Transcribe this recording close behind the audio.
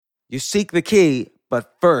You seek the key,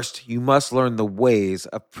 but first you must learn the ways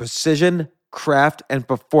of precision, craft, and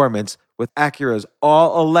performance with Acura's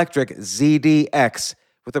all-electric ZDX.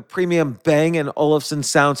 With a premium Bang & Olufsen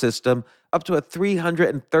sound system, up to a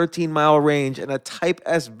 313-mile range, and a Type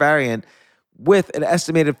S variant with an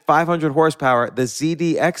estimated 500 horsepower, the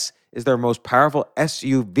ZDX is their most powerful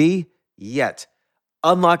SUV yet.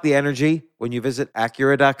 Unlock the energy when you visit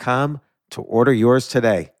Acura.com to order yours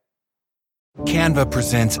today. Canva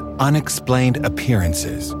presents Unexplained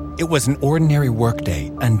Appearances. It was an ordinary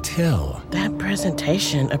workday until... That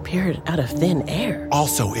presentation appeared out of thin air.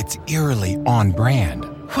 Also, it's eerily on brand.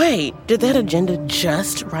 Wait, did that agenda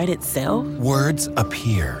just write itself? Words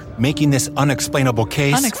appear, making this unexplainable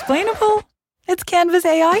case... Unexplainable? It's Canva's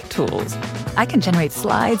AI tools. I can generate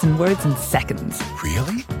slides and words in seconds.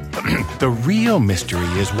 Really? The real mystery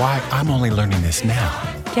is why I'm only learning this now.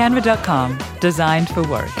 Canva.com. Designed for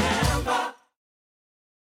work.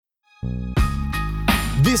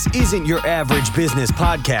 This isn't your average business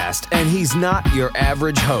podcast, and he's not your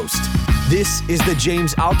average host. This is the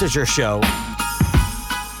James Altucher Show.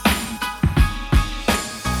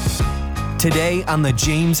 Today on the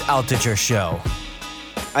James Altucher Show.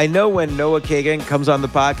 I know when Noah Kagan comes on the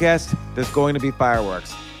podcast, there's going to be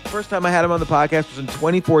fireworks. First time I had him on the podcast was in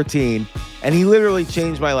 2014, and he literally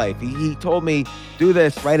changed my life. He told me, do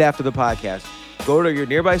this right after the podcast. Go to your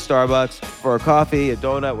nearby Starbucks for a coffee, a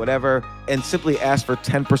donut, whatever, and simply ask for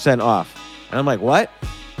 10% off. And I'm like, what?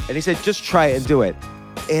 And he said, just try it and do it.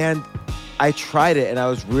 And I tried it, and I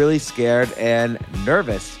was really scared and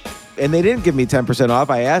nervous. And they didn't give me 10% off.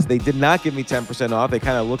 I asked. They did not give me 10% off. They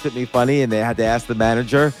kind of looked at me funny, and they had to ask the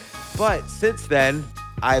manager. But since then,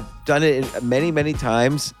 I've done it many, many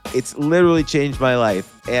times. It's literally changed my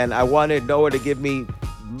life. And I wanted Noah to give me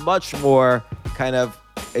much more kind of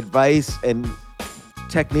advice and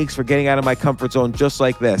techniques for getting out of my comfort zone just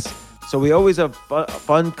like this. So we always have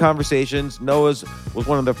fun conversations. Noah's was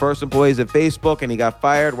one of the first employees at Facebook, and he got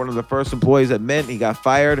fired. One of the first employees at Mint, he got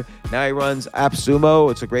fired. Now he runs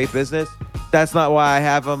AppSumo. It's a great business. That's not why I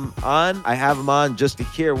have him on. I have him on just to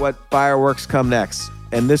hear what fireworks come next.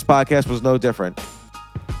 And this podcast was no different.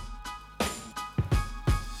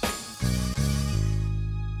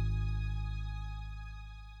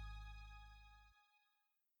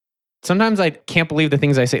 Sometimes I can't believe the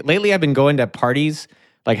things I say. Lately, I've been going to parties,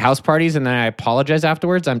 like house parties, and then I apologize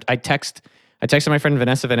afterwards. I texted my friend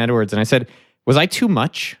Vanessa Van Edwards, and I said, was I too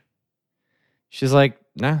much? She's like,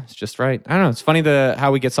 nah, it's just right. I don't know. It's funny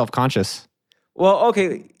how we get self-conscious. Well,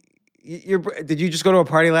 okay. Did you just go to a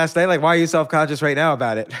party last night? Like, why are you self-conscious right now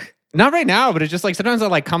about it? Not right now, but it's just like sometimes I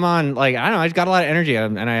like come on, like, I don't know, I just got a lot of energy,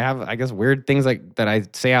 and I have, I guess, weird things like that I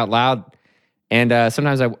say out loud. And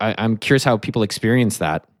sometimes I'm curious how people experience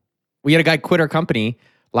that. We had a guy quit our company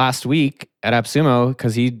last week at AppSumo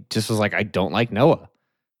because he just was like, I don't like Noah.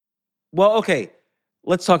 Well, okay.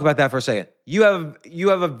 Let's talk about that for a second. You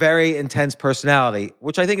have a very intense personality,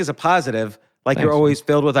 which I think is a positive. Like, Thanks. You're always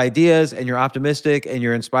filled with ideas, and you're optimistic, and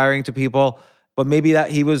you're inspiring to people. But maybe that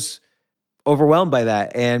he was overwhelmed by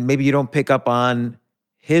that, and maybe you don't pick up on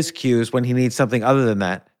his cues when he needs something other than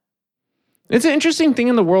that. It's an interesting thing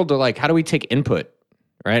in the world to, like, how do we take input,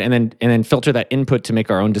 right? And then filter that input to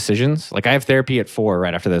make our own decisions. Like, I have therapy at 4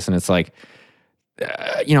 right after this, and it's like,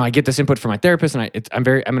 I get this input from my therapist, and I'm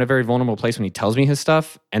in a very vulnerable place when he tells me his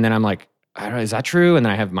stuff, and then I'm like, I don't know, is that true? And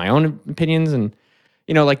then I have my own opinions, and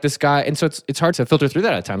like this guy, and so it's hard to filter through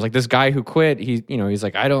that at times. Like this guy who quit, he's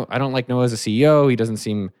like, I don't like Noah as a CEO. He doesn't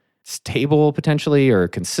seem stable potentially or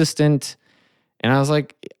consistent. And I was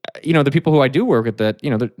like, the people who I do work with, that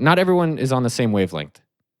not everyone is on the same wavelength.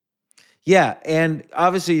 Yeah, and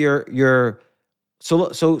obviously you're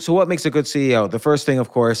so what makes a good CEO? The first thing, of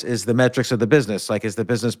course, is the metrics of the business. Like, is the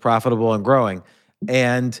business profitable and growing?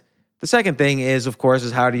 And the second thing is, of course,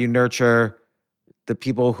 is how do you nurture the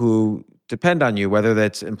people who depend on you, whether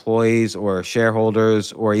that's employees or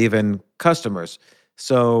shareholders or even customers.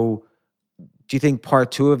 So do you think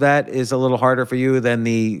part 2 of that is a little harder for you than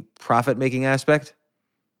the profit-making aspect?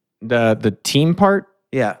 The team part?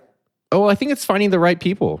 Yeah. Oh, I think it's finding the right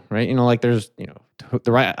people, right? Like there's, who's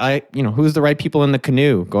the right people in the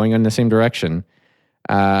canoe going in the same direction.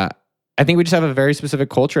 I think we just have a very specific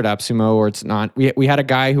culture at AppSumo where it's not, we had a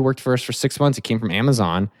guy who worked for us for 6 months. He came from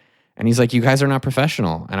Amazon, and he's like, you guys are not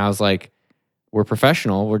professional. And I was like, we're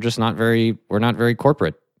professional. We're just not very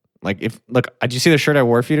corporate. Like, did you see the shirt I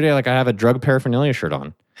wore for you today? Like, I have a drug paraphernalia shirt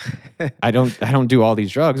on. I don't do all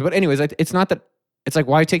these drugs. But anyways, it's not that, it's like,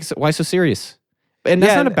 why so serious? And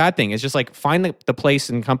that's not a bad thing. It's just like, find the place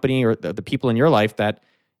and company or the people in your life that,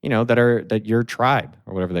 that are your tribe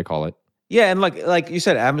or whatever they call it. Yeah, and like you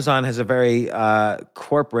said, Amazon has a very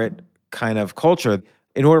corporate kind of culture.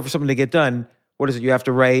 In order for something to get done, what is it? You have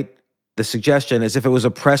to write the suggestion as if it was a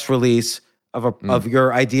press release of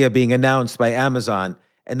your idea being announced by Amazon,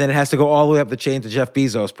 and then it has to go all the way up the chain to Jeff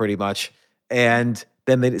Bezos, pretty much. And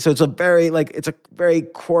then so it's a very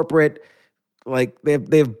corporate. Like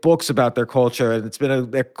they have books about their culture, and it's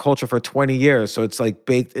been their culture for 20 years. So it's like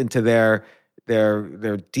baked into their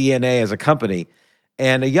DNA as a company.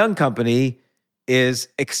 And a young company is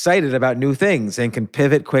excited about new things and can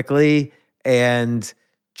pivot quickly and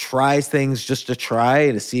tries things just to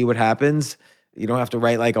try to see what happens. You don't have to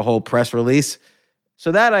write like a whole press release.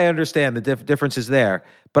 So that I understand the difference is there.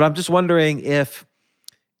 But I'm just wondering if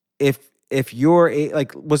you're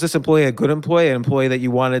like, was this employee a good employee, an employee that you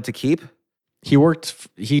wanted to keep?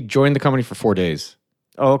 He joined the company for 4 days.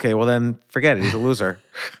 Oh, okay. Well, then forget it. He's a loser.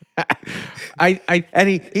 He's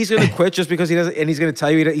going to quit just because he doesn't, and he's going to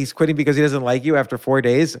tell you he's quitting because he doesn't like you after 4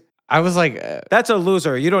 days. I was like, that's a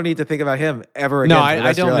loser. You don't need to think about him ever again. No,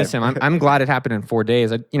 I don't miss him. I'm glad it happened in 4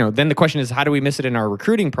 days. Then the question is, how do we miss it in our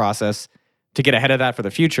recruiting process to get ahead of that for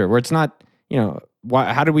the future? Where it's not,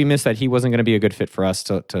 how did we miss that he wasn't going to be a good fit for us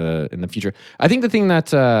to in the future? I think the thing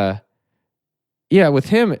that. Yeah, with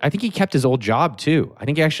him, I think he kept his old job too. I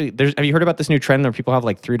think he actually, have you heard about this new trend where people have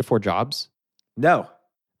like 3 to 4 jobs? No.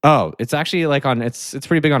 Oh, it's actually like it's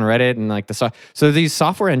pretty big on Reddit and like so these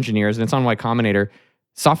software engineers, and it's on Y Combinator.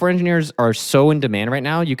 Software engineers are so in demand right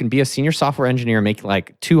now. You can be a senior software engineer, make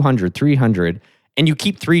like 200, 300, and you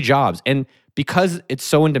keep 3 jobs. And because it's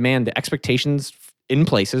so in demand, the expectations in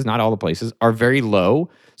places, not all the places, are very low.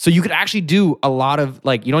 So you could actually do a lot of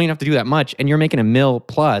you don't even have to do that much, and you're making $1 million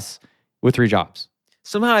plus with 3 jobs.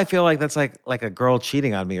 Somehow I feel like that's like a girl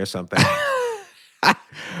cheating on me or something. Like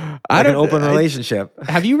an open relationship.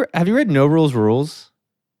 Have you read No Rules?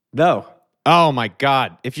 No. Oh my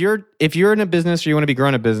God. If you're in a business or you want to be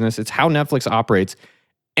growing a business, it's how Netflix operates.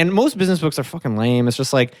 And most business books are fucking lame. It's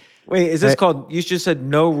just like, wait, is this called, you just said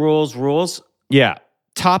No Rules? Yeah.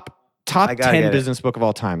 Top 10 business book of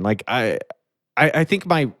all time. Like I think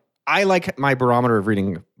I like my barometer of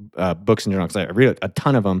reading books in general because I read a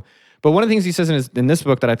ton of them. But one of the things he says in this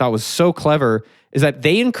book that I thought was so clever is that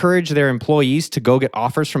they encourage their employees to go get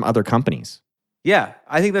offers from other companies. Yeah,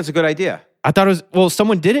 I think that's a good idea. I thought it was,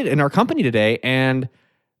 someone did it in our company today, and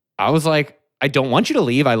I was like, I don't want you to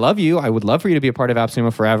leave. I love you. I would love for you to be a part of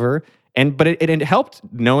AppSumo forever. But it helped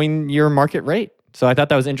knowing your market rate. So I thought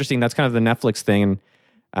that was interesting. That's kind of the Netflix thing.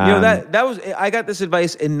 That was, I got this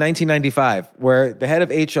advice in 1995 where the head of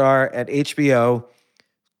HR at HBO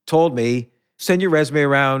told me, send your resume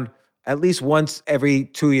around at least once every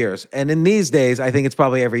 2 years. And in these days, I think it's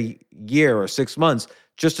probably every year or 6 months,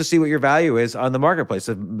 just to see what your value is on the marketplace.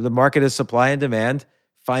 The market is supply and demand.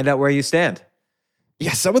 Find out where you stand.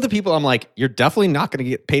 Yeah, some of the people I'm like, you're definitely not going to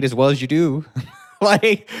get paid as well as you do.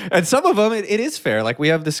 And some of them, it is fair. Like we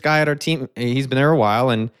have this guy at our team, he's been there a while,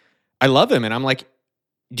 and I love him. And I'm like,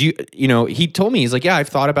 he told me, he's like, yeah, I've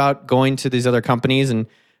thought about going to these other companies, and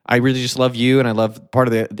I really just love you, and I love part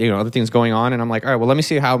of the other things going on. And I'm like, all right, well, let me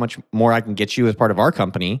see how much more I can get you as part of our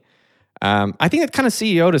company. I think that kind of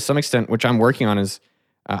CEO to some extent, which I'm working on, is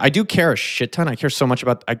I do care a shit ton. I care so much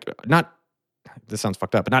about this sounds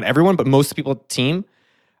fucked up, but not everyone, but most people at the team.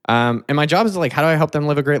 And my job is like, how do I help them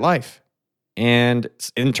live a great life? And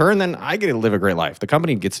in turn, then I get to live a great life. The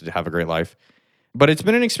company gets to have a great life. But it's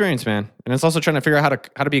been an experience, man. And it's also trying to figure out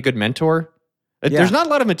how to be a good mentor. Yeah. There's not a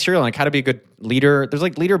lot of material on like how to be a good leader. There's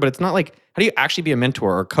like leader, but it's not like how do you actually be a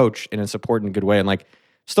mentor or coach in a support in a good way? And like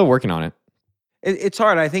still working on it. It's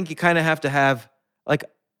hard. I think you kind of have to have like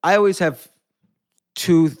I always have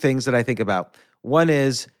 2 things that I think about. One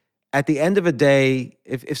is at the end of a day,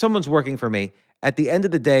 if someone's working for me, at the end of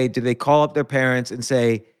the day, do they call up their parents and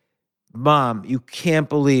say, Mom, you can't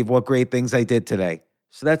believe what great things I did today?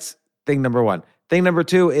 So that's thing number 1. Thing number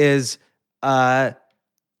 2 is my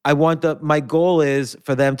goal is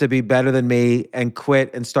for them to be better than me and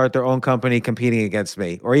quit and start their own company competing against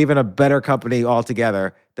me, or even a better company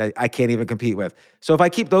altogether that I can't even compete with. So if I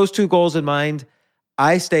keep those 2 goals in mind,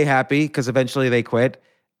 I stay happy because eventually they quit.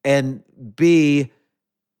 And B,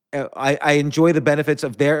 I enjoy the benefits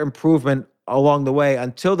of their improvement along the way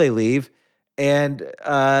until they leave. And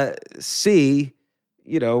C,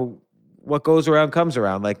 what goes around comes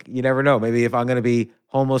around. Like you never know. Maybe if I'm going to be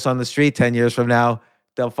homeless on the street 10 years from now,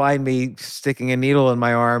 they'll find me sticking a needle in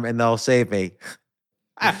my arm and they'll save me.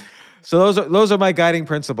 So those are my guiding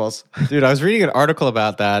principles. Dude, I was reading an article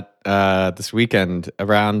about that this weekend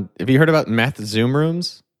around, have you heard about Meth Zoom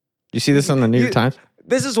rooms? You see this on the New York Times?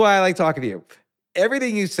 This is why I like talking to you.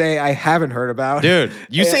 Everything you say, I haven't heard about. Dude,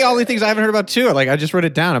 you say all the things I haven't heard about too. Like I just wrote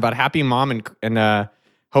it down about Happy Mom and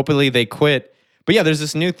hopefully they quit. But yeah, there's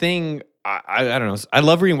this new thing. I don't know. I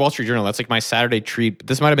love reading Wall Street Journal. That's like my Saturday treat.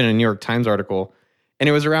 This might have been a New York Times article, and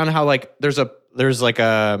it was around how like there's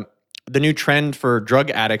the new trend for drug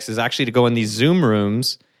addicts is actually to go in these Zoom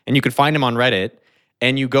rooms, and you could find them on Reddit,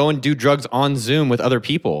 and you go and do drugs on Zoom with other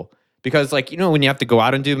people. Because like, when you have to go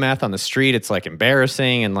out and do meth on the street, it's like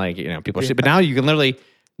embarrassing and like, people shit. But now you can literally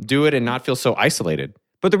do it and not feel so isolated.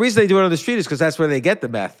 But the reason they do it on the street is because that's where they get the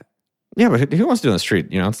meth. Yeah, but who wants to do it on the street?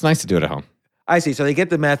 It's nice to do it at home. I see. So they get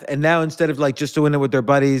the meth, and now instead of like just doing it with their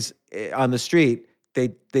buddies on the street, they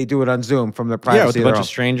do it on Zoom from their privacy. Yeah, with a bunch of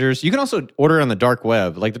strangers. You can also order it on the dark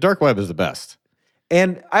web. Like the dark web is the best.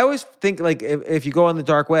 And I always think like if you go on the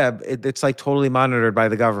dark web, it's like totally monitored by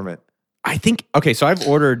the government. I think, okay, so I've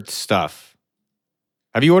ordered stuff.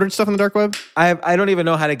 Have you ordered stuff on the dark web? I don't even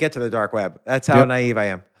know how to get to the dark web. That's how naive I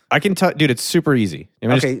am. I can tell, dude, it's super easy.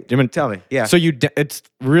 Tell me. Yeah. So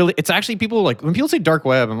it's actually people like, when people say dark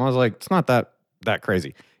web, I'm always like, it's not that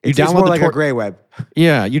crazy. It's more like a gray web.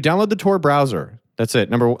 Yeah, you download the Tor browser. That's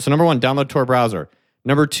it. Number one, download Tor browser.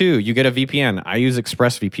 Number two, you get a VPN. I use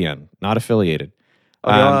ExpressVPN, not affiliated.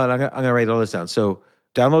 Okay, hold on. I'm going to write all this down. So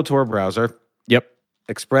download Tor browser. Yep.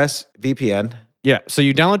 ExpressVPN. Yeah. So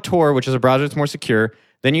you download Tor, which is a browser that's more secure.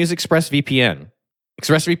 Then use ExpressVPN.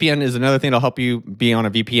 ExpressVPN is another thing that'll help you be on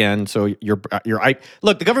a VPN. So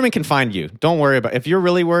look, the government can find you. Don't worry about it. If you're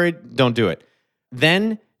really worried, don't do it.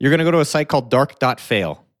 Then you're going to go to a site called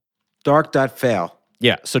dark.fail. Dark.fail.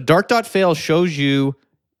 Yeah. So dark.fail shows you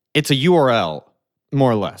it's a URL,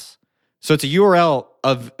 more or less. So it's a URL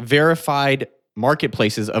of verified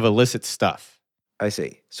marketplaces of illicit stuff. I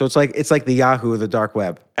see. So it's like the Yahoo of the dark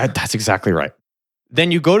web. That's exactly right.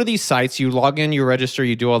 Then you go to these sites, you log in, you register,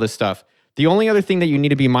 you do all this stuff. The only other thing that you need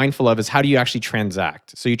to be mindful of is how do you actually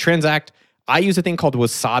transact? So you transact, I use a thing called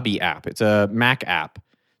Wasabi app. It's a Mac app.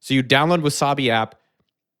 So you download Wasabi app.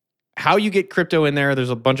 How you get crypto in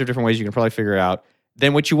there's a bunch of different ways you can probably figure it out.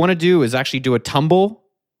 Then what you want to do is actually do a tumble.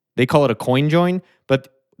 They call it a coin join.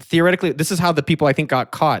 But theoretically, this is how the people I think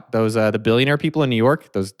got caught. Those the billionaire people in New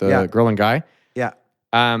York, girl and guy. Yeah.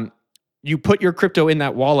 You put your crypto in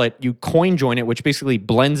that wallet, you coin join it, which basically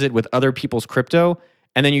blends it with other people's crypto,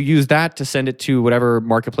 and then you use that to send it to whatever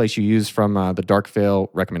marketplace you use from the dark fail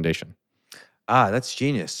recommendation. Ah, that's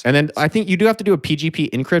genius. And then I think you do have to do a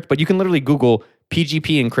PGP encrypt, but you can literally Google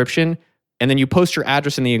PGP encryption, and then you post your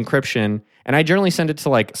address in the encryption, and I generally send it to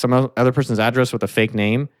like some other person's address with a fake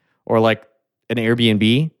name or like an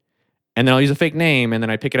Airbnb, and then I'll use a fake name, and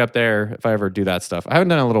then I pick it up there if I ever do that stuff. I haven't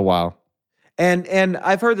done it in a little while. And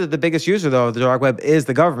I've heard that the biggest user, though, of the dark web is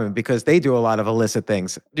the government because they do a lot of illicit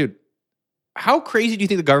things. Dude, how crazy do you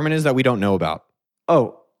think the government is that we don't know about?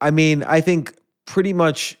 Oh, I mean, I think pretty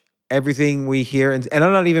much everything we hear, and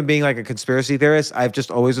I'm not even being like a conspiracy theorist. I've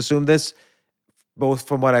just always assumed this, both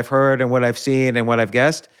from what I've heard and what I've seen and what I've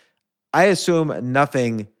guessed. I assume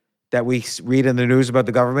nothing that we read in the news about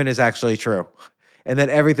the government is actually true. And that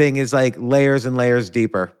everything is like layers and layers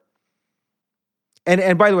deeper.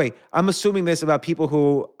 And by the way, I'm assuming this about people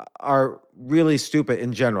who are really stupid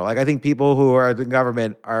in general. Like I think people who are the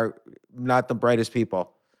government are not the brightest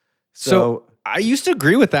people. So I used to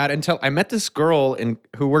agree with that until I met this girl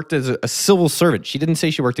who worked as a civil servant. She didn't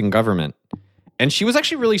say she worked in government. And she was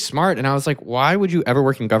actually really smart. And I was like, why would you ever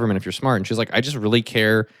work in government if you're smart? And she's like, I just really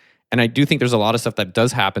care. And I do think there's a lot of stuff that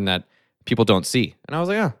does happen that people don't see. And I was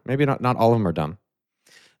like, yeah, maybe not all of them are dumb.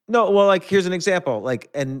 No, well, like here's an example.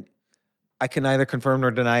 Like, and I can neither confirm nor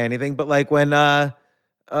deny anything, but like when a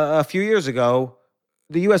few years ago,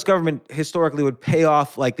 the U.S. government historically would pay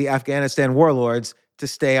off like the Afghanistan warlords to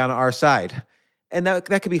stay on our side. And that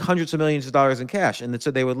could be hundreds of millions of dollars in cash. And so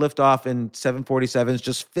they would lift off in 747s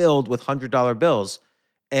just filled with $100 bills.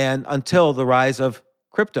 And until the rise of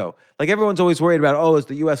crypto. Like everyone's always worried about, oh, is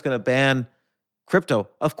the U.S. going to ban crypto?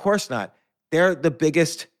 Of course not. They're the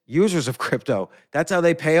biggest users of crypto. That's how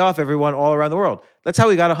they pay off everyone all around the world. That's how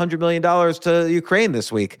we got $100 million to Ukraine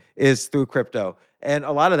this week is through crypto. And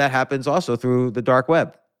a lot of that happens also through the dark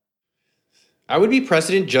web. I would be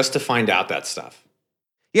president just to find out that stuff.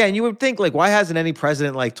 Yeah, and you would think, like, why hasn't any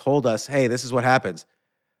president, like, told us, hey, this is what happens?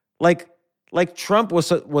 Like Trump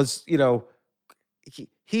was you know,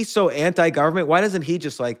 he's so anti-government. Why doesn't he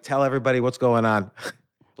just, like, tell everybody what's going on?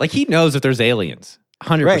 Like, he knows if there's aliens,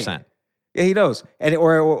 100%. Right. Yeah, he knows. And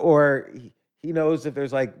or he knows if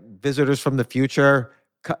there's, like, visitors from the future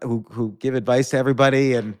who give advice to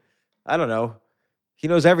everybody. And I don't know. He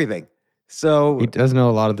knows everything. So he does know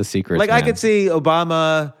a lot of the secrets. Like, man. I could see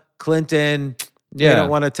Obama, Clinton. Yeah. They don't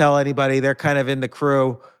want to tell anybody. They're kind of in the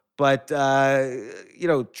crew. But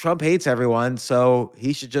Trump hates everyone, so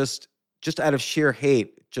he should just out of sheer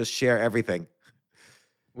hate, just share everything.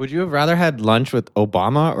 Would you have rather had lunch with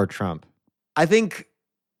Obama or Trump? I think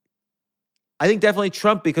definitely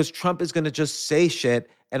Trump, because Trump is going to just say shit.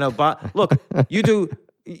 And Obama, look, I do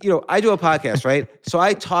a podcast, right? So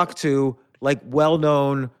I talk to like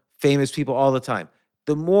well-known, famous people all the time.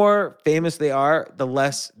 The more famous they are, the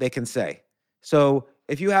less they can say. So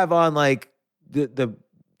if you have on like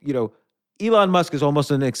Elon Musk is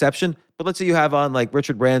almost an exception, but let's say you have on like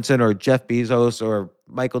Richard Branson or Jeff Bezos or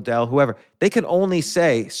Michael Dell, whoever, they can only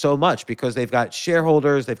say so much because they've got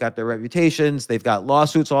shareholders, they've got their reputations, they've got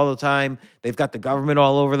lawsuits all the time, they've got the government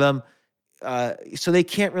all over them. So they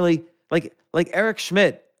can't really, like Eric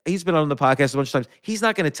Schmidt, he's been on the podcast a bunch of times. He's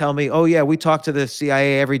not going to tell me, oh yeah, we talk to the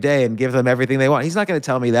CIA every day and give them everything they want. He's not going to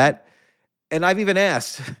tell me that. And I've even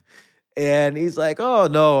asked. And he's like, oh,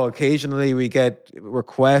 no, occasionally we get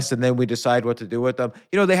requests and then we decide what to do with them.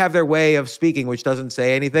 They have their way of speaking, which doesn't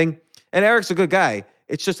say anything. And Eric's a good guy.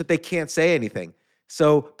 It's just that they can't say anything.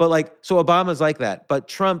 So Obama's like that. But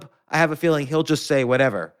Trump, I have a feeling he'll just say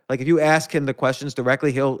whatever. Like if you ask him the questions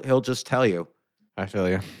directly, he'll just tell you. I feel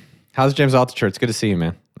you. How's James Altucher? It's good to see you,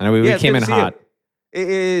 man. I know we came in hot.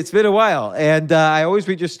 It's been a while. And I always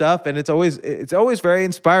read your stuff, and it's always very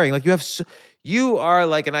inspiring. Like you are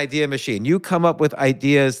like an idea machine. You come up with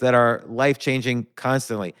ideas that are life-changing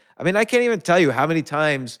constantly. I mean, I can't even tell you how many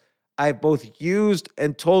times I've both used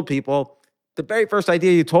and told people the very first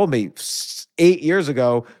idea you told me 8 years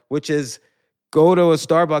ago, which is go to a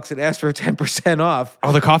Starbucks and ask for 10% off.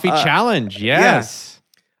 Oh, the coffee challenge. Yes.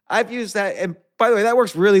 Yeah. I've used that. And by the way, that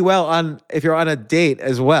works really well if you're on a date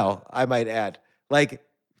as well, I might add. Like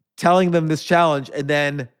telling them this challenge and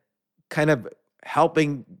then kind of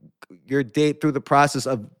helping your date through the process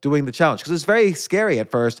of doing the challenge. Because it's very scary at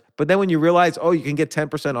first, but then when you realize, oh, you can get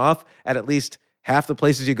 10% off at least half the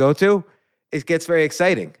places you go to, it gets very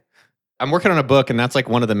exciting. I'm working on a book, and that's like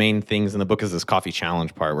one of the main things in the book is this coffee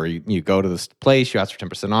challenge part where you go to this place, you ask for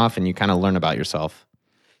 10% off, and you kind of learn about yourself.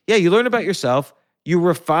 Yeah, you learn about yourself. You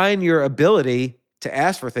refine your ability to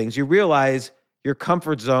ask for things. You realize your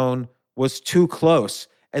comfort zone was too close.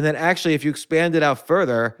 And then actually, if you expand it out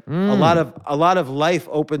further, a lot of life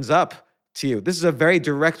opens up to you. This is a very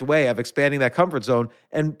direct way of expanding that comfort zone.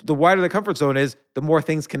 And the wider the comfort zone is, the more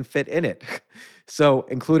things can fit in it. So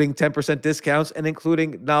including 10% discounts and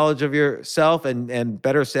including knowledge of yourself and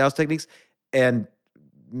better sales techniques and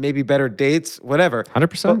maybe better dates, whatever.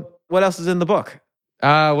 100%. What else is in the book?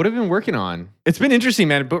 What have you been working on? It's been interesting,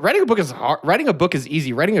 man. But writing a book is hard. Writing a book is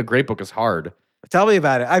easy. Writing a great book is hard. Tell me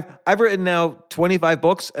about it. I've written now 25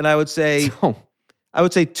 books, and I would say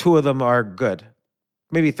 2 of them are good,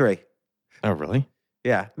 maybe 3. Oh, really?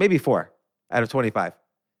 Yeah, maybe 4 out of 25.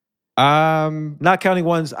 Not counting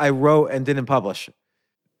ones I wrote and didn't publish.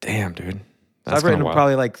 Damn, dude. So I've written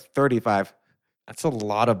probably like 35. That's a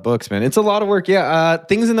lot of books, man. It's a lot of work. Yeah.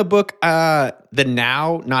 Things in the book, the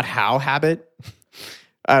now, not how habit.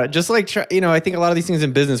 Just like, I think a lot of these things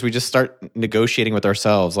in business, we just start negotiating with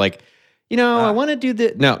ourselves. Like, I want to do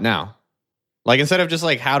this. No, now. Like, instead of just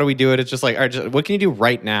like, how do we do it? It's just like, all right, what can you do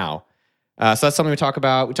right now? So that's something we talk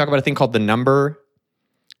about. We talk about a thing called the number.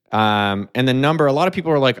 And the number, a lot of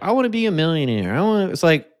people are like, I want to be a millionaire. It's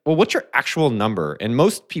like, well, what's your actual number? And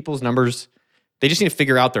most people's numbers, they just need to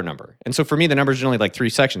figure out their number. And so for me, the number is generally like 3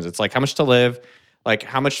 sections. It's like how much to live, like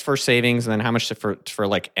how much for savings, and then how much for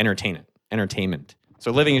like entertainment.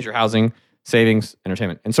 So living is your housing, savings,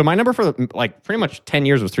 entertainment. And so my number for like pretty much 10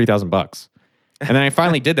 years was $3,000. And then I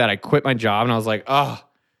finally did that. I quit my job and I was like, oh,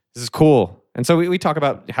 this is cool. And so we talk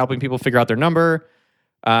about helping people figure out their number.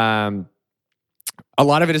 A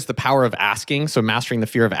lot of it is the power of asking. So mastering the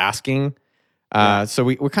fear of asking. So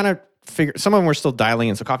we kind of figure, some of them we're still dialing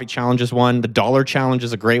in. So coffee challenge is one. The dollar challenge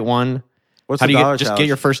is a great one. What's the dollar challenge? Just get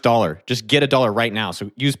your first dollar. Just get $1 right now. So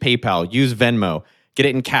use PayPal, use Venmo, get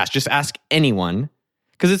it in cash. Just ask anyone.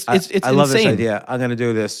 Because it's insane. I love this idea. I'm going to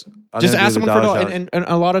do this. Just ask someone for $1. And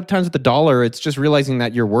a lot of times with the dollar, it's just realizing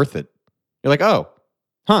that you're worth it. You're like, oh,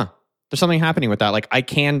 there's something happening with that. Like, I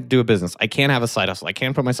can do a business. I can have a side hustle. I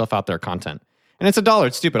can put myself out there, content. And it's $1.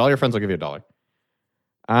 It's stupid. All your friends will give you $1.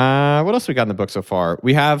 What else we got in the book so far?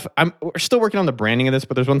 We're still working on the branding of this,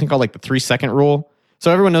 but there's one thing called like the 3-second rule.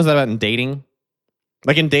 So everyone knows that about in dating.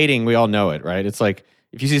 Like in dating, we all know it, right? It's like,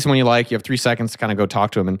 if you see someone you like, you have 3 seconds to kind of go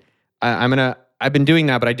talk to them. And I've been doing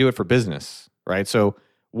that, but I do it for business, right? So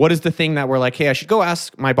what is the thing that we're like, hey, I should go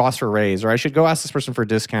ask my boss for a raise, or I should go ask this person for a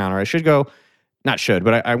discount, or I should go, not should,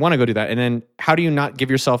 but I want to go do that. And then how do you not give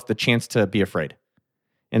yourself the chance to be afraid?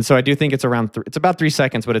 And so I do think it's it's about 3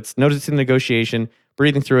 seconds, but it's noticing the negotiation,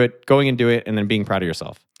 breathing through it, going and do it, and then being proud of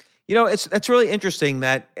yourself. That's really interesting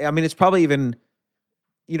that, I mean, it's probably even,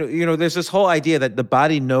 there's this whole idea that the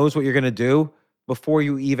body knows what you're going to do before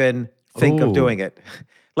you even think of Ooh. doing it.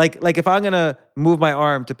 Like if I'm going to move my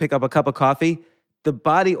arm to pick up a cup of coffee, the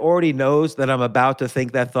body already knows that I'm about to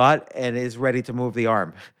think that thought and is ready to move the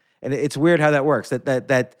arm. And it's weird how that works,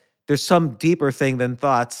 that there's some deeper thing than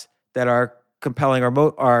thoughts that are compelling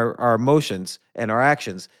our emotions and our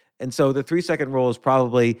actions. And so the 3-second rule is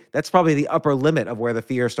probably the upper limit of where the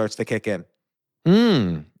fear starts to kick in.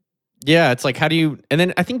 Yeah, it's like, how do you, and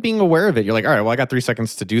then I think being aware of it, you're like, all right, well, I got 3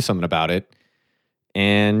 seconds to do something about it.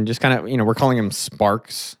 And just kind of, we're calling them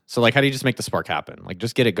sparks. So like, how do you just make the spark happen? Like,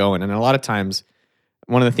 just get it going. And a lot of times,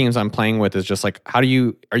 one of the themes I'm playing with is just like, are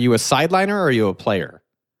you a sideliner or are you a player?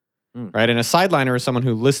 Right? And a sideliner is someone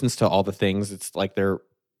who listens to all the things. It's like they're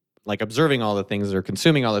like observing all the things, they're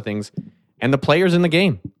consuming all the things, and the player's in the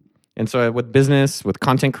game. And so with business, with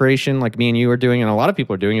content creation, like me and you are doing, and a lot of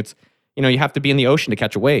people are doing, it's, you have to be in the ocean to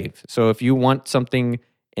catch a wave. So if you want something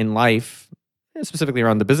in life, specifically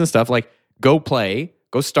around the business stuff, like go play,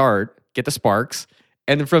 go start, get the sparks,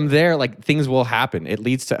 and then from there, like things will happen. It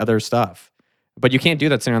leads to other stuff. But you can't do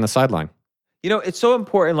that sitting on the sideline. It's so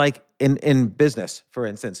important, like in business, for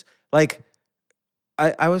instance. Like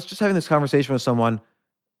I was just having this conversation with someone.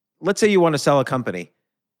 Let's say you want to sell a company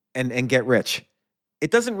and get rich.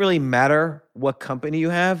 It doesn't really matter what company you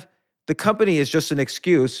have. The company is just an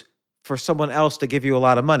excuse for someone else to give you a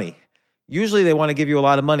lot of money. Usually they want to give you a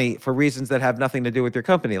lot of money for reasons that have nothing to do with your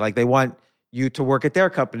company. Like they want you to work at their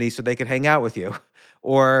company so they can hang out with you.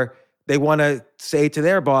 Or they want to say to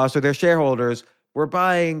their boss or their shareholders, we're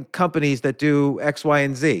buying companies that do X, Y,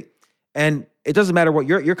 and Z. And it doesn't matter what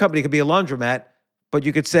your company could be a laundromat, but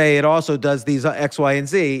you could say it also does these X, Y, and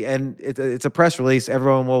Z, and it's a press release.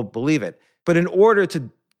 Everyone will believe it. But in order to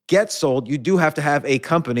get sold, you do have to have a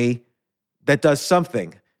company that does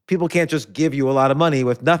something. People can't just give you a lot of money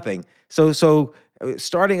with nothing. So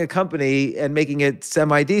starting a company and making it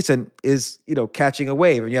semi-decent is, catching a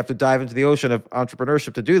wave, and you have to dive into the ocean of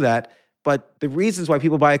entrepreneurship to do that. But the reasons why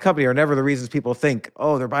people buy a company are never the reasons people think,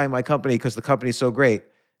 oh, they're buying my company because the company's so great.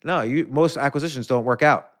 No, most acquisitions don't work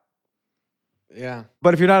out. Yeah.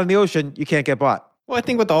 But if you're not in the ocean, you can't get bought. Well, I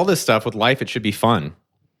think with all this stuff, with life, it should be fun.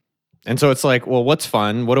 And so it's like, well, what's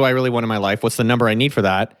fun? What do I really want in my life? What's the number I need for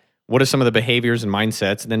that? What are some of the behaviors and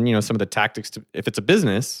mindsets? And then, some of the tactics if it's a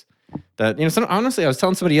business that, honestly, I was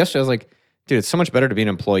telling somebody yesterday, I was like, dude, it's so much better to be an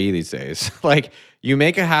employee these days. Like you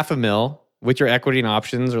make $500,000 with your equity and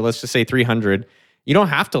options, or let's just say 300. You don't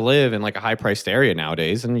have to live in like a high priced area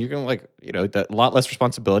nowadays. And you're going to a lot less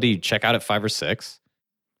responsibility. You check out at 5 or 6.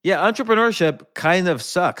 Yeah. Entrepreneurship kind of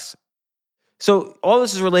sucks. So all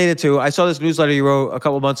this is related to, I saw this newsletter you wrote a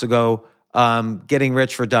couple months ago, Getting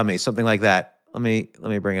Rich for Dummies, something like that. Let me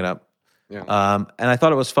bring it up. Yeah. And I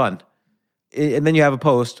thought it was fun. And then you have a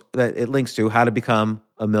post that it links to how to become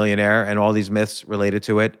a millionaire and all these myths related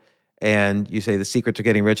to it. And you say the secret to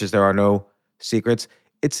getting rich is there are no secrets.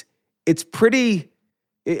 It's pretty,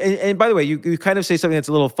 and by the way, you kind of say something that's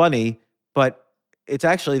a little funny, but it's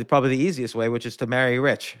actually probably the easiest way, which is to marry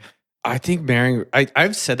rich. I think marrying,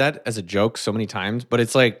 I've said that as a joke so many times, but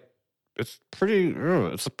it's like, it's pretty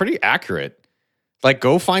accurate. Like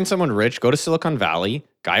go find someone rich, go to Silicon Valley,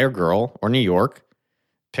 guy or girl, or New York,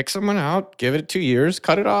 pick someone out, give it 2 years,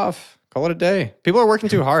 cut it off, call it a day. People are working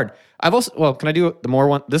too hard. Can I do the more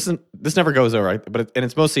one? This never goes over, right? But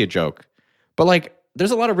it's mostly a joke. But like,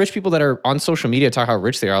 there's a lot of rich people that are on social media talk how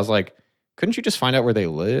rich they are. I was like, couldn't you just find out where they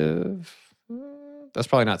live? That's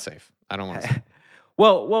probably not safe. I don't want to.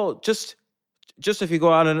 Well, just if you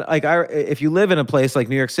go out and if you live in a place like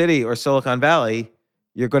New York City or Silicon Valley,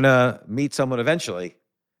 you're gonna meet someone eventually,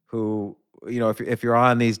 who if you're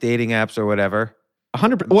on these dating apps or whatever.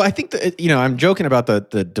 100%. Well, I think that I'm joking about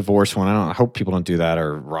the divorce one. I hope people don't do that,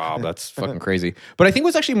 or Rob. That's fucking crazy. But I think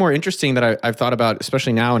what's actually more interesting that I've thought about,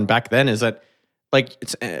 especially now and back then, is that like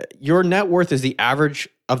it's your net worth is the average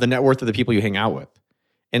of the net worth of the people you hang out with,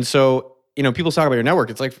 and so. People talk about your network.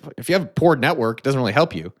 It's like, if you have a poor network, it doesn't really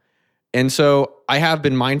help you. And so I have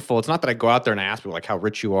been mindful. It's not that I go out there and I ask people like how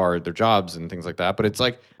rich you are, their jobs and things like that. But it's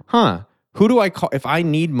like, who do I call? If I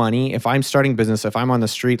need money, if I'm starting business, if I'm on the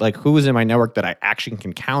street, like who is in my network that I actually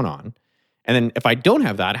can count on? And then if I don't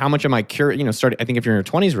have that, how much am I I think if you're in your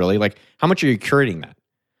 20s, really, like how much are you curating that?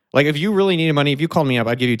 Like if you really needed money, if you called me up,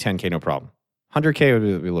 I'd give you 10K, no problem. 100K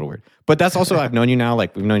would be a little weird. But that's also, I've known you now,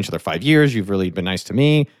 like we've known each other 5 years. You've really been nice to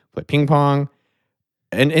me, play ping pong.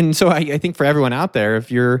 And so I think for everyone out there,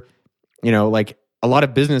 if you're, like a lot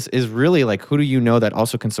of business is really like, who do you know that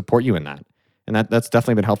also can support you in that? And that's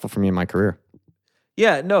definitely been helpful for me in my career.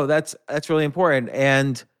 Yeah, no, that's really important.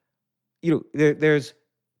 And, there's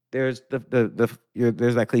there's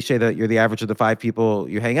there's that cliche that you're the average of the 5 people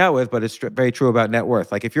you hang out with, but it's very true about net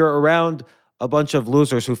worth. Like if you're around a bunch of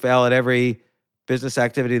losers who fail at every business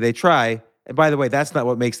activity they try, and by the way, that's not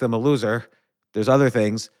what makes them a loser. There's other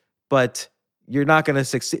things, but you're not going to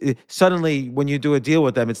succeed. Suddenly, when you do a deal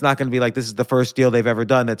with them, it's not going to be like this is the first deal they've ever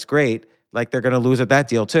done. That's great. Like they're going to lose at that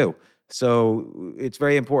deal too. So it's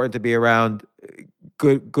very important to be around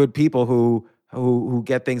good people who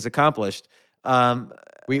get things accomplished.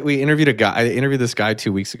 We interviewed a guy. I interviewed this guy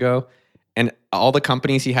 2 weeks ago, and all the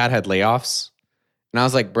companies he had layoffs. And I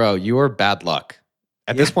was like, bro, you are bad luck.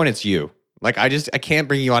 At this point, it's you. Like I can't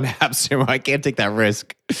bring you on AppSumo. I can't take that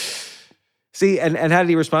risk. See, and how did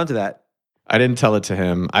he respond to that? I didn't tell it to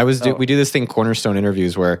him. We do this thing, Cornerstone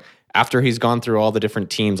Interviews, where after he's gone through all the different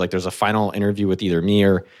teams, like there's a final interview with either me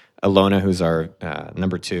or Alona, who's our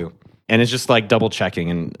number 2. And it's just like double checking.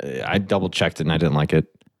 And I double checked it and I didn't like it.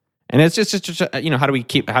 And it's just how do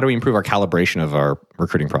we improve our calibration of our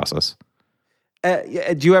recruiting process?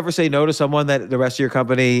 Do you ever say no to someone that the rest of your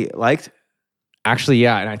company liked? Actually,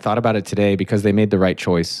 yeah. And I thought about it today because they made the right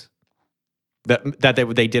choice. That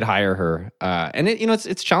they did hire her, and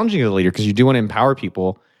it's challenging as a leader because you do want to empower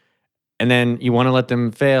people, and then you want to let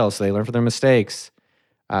them fail so they learn from their mistakes.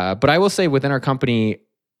 But I will say within our company,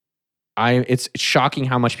 it's shocking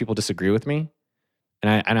how much people disagree with me,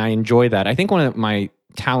 and I enjoy that. I think one of my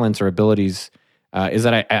talents or abilities is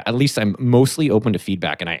that I'm mostly open to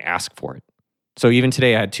feedback and I ask for it. So even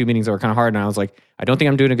today, I had 2 meetings that were kind of hard, and I was like, I don't think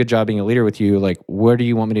I'm doing a good job being a leader with you. Like, where do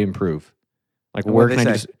you want me to improve? Like, where can I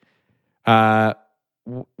just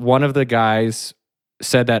one of the guys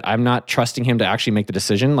said that I'm not trusting him to actually make the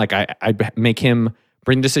decision. Like I make him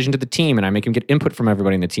bring the decision to the team and I make him get input from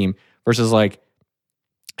everybody in the team versus like,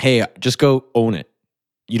 hey, just go own it.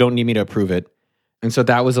 You don't need me to approve it. And so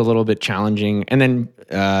that was a little bit challenging. And then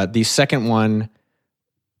the second one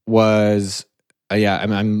was,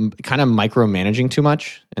 I'm kind of micromanaging too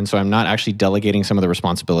much. And so I'm not actually delegating some of the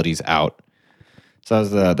responsibilities out. So that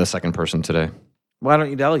was the second person today. Why don't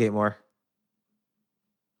you delegate more?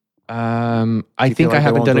 I think I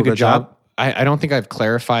haven't done a good job. I don't think I've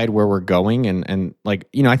clarified where we're going. And like,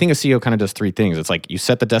 I think a CEO kind of does 3 things. It's like you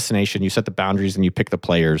set the destination, you set the boundaries, and you pick the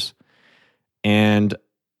players. And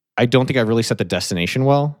I don't think I've really set the destination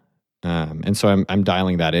well. And so I'm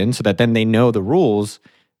dialing that in so that then they know the rules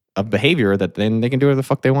of behavior that then they can do whatever the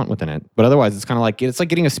fuck they want within it. But otherwise, it's kind of like,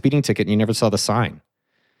 getting a speeding ticket and you never saw the sign.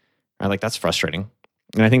 Right? Like, that's frustrating.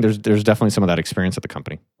 And I think there's definitely some of that experience at the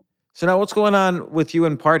company. So now what's going on with you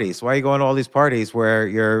and parties? Why are you going to all these parties where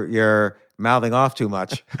you're mouthing off too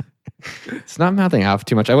much? It's not mouthing off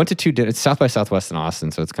too much. I went to 2 dinners. It's South by Southwest in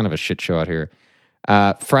Austin, so it's kind of a shit show out here.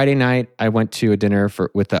 Friday night, I went to a dinner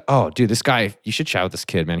this guy, you should chat with this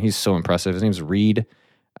kid, man. He's so impressive. His name's Reed.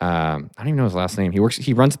 I don't even know his last name.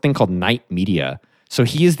 He runs a thing called Night Media. So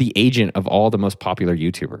he is the agent of all the most popular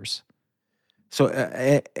YouTubers. So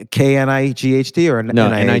K-N-I-G-H-T or no,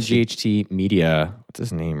 N-I-G-H-T Media. What's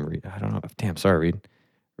his name? Reed? I don't know. Damn, sorry, Reed.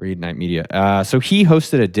 Reed Night Media. So he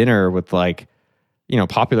hosted a dinner with popular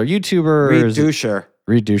YouTubers.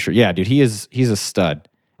 Reed Dusher. Yeah, dude, he's a stud.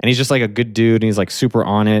 And he's just like a good dude and he's like super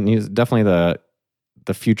on it. And he's definitely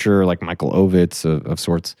the future like Michael Ovitz of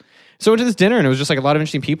sorts. So I went to this dinner and it was just like a lot of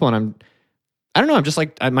interesting people. And I don't know, I'm just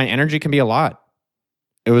like, my energy can be a lot.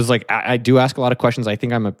 It was like, I do ask a lot of questions. I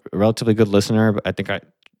think I'm a relatively good listener, but I think I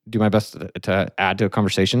do my best to add to a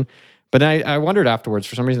conversation. But then I wondered afterwards,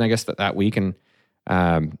 for some reason, I guess that week, and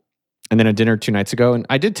then a dinner 2 nights ago, and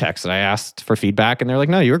I did text and I asked for feedback, and they're like,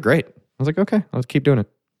 no, you were great. I was like, okay, I'll keep doing it.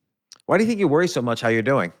 Why do you think you worry so much how you're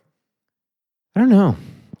doing? I don't know.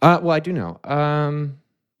 Well, I do know.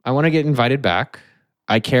 I want to get invited back.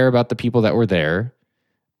 I care about the people that were there.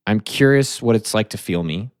 I'm curious what it's like to feel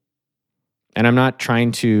me. And I'm not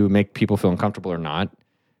trying to make people feel uncomfortable or not.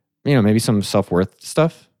 Maybe some self-worth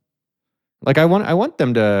stuff. Like I want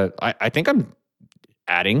them to, I think I'm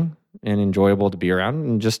adding and enjoyable to be around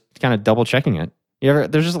and just kind of double checking it.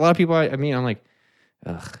 There's just a lot of people I'm like,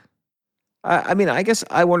 ugh. I guess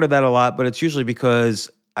I wonder that a lot, but it's usually because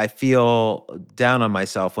I feel down on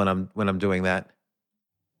myself when I'm doing that.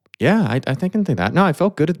 Yeah, I think that. No, I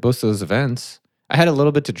felt good at both of those events. I had a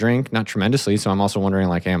little bit to drink, not tremendously, so I'm also wondering,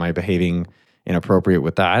 like, hey, am I behaving inappropriate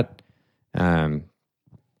with that? And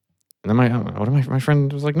then my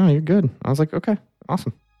friend was like, no, you're good. I was like, okay,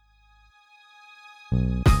 awesome.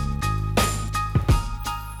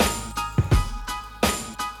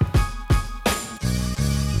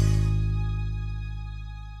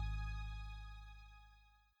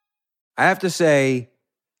 I have to say,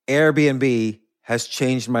 Airbnb has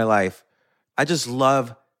changed my life. I just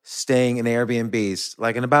love staying in Airbnbs.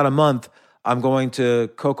 Like in about a month, I'm going to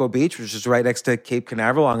Cocoa Beach, which is right next to Cape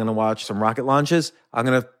Canaveral. I'm going to watch some rocket launches. I'm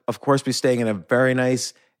going to, of course, be staying in a very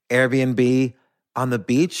nice Airbnb on the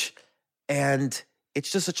beach. And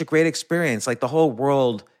it's just such a great experience. Like the whole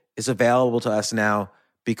world is available to us now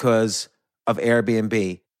because of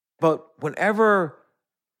Airbnb. But whenever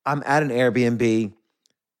I'm at an Airbnb,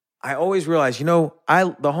 I always realize, the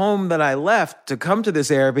home that I left to come to this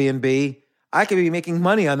Airbnb, I could be making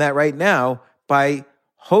money on that right now by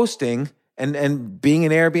hosting and being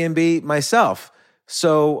an Airbnb myself.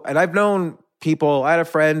 So, and I've known people, I had a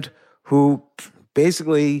friend who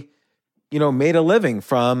basically, made a living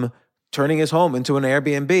from turning his home into an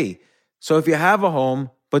Airbnb. So if you have a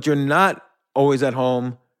home, but you're not always at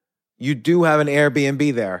home, you do have an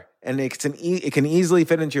Airbnb there. And it can easily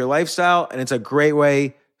fit into your lifestyle, and it's a great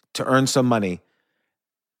way to earn some money.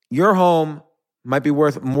 Your home might be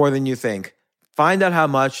worth more than you think. Find out how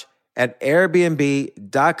much at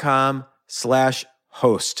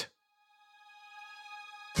airbnb.com/host.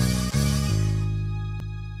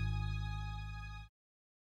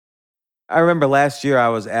 I remember last year I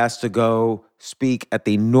was asked to go speak at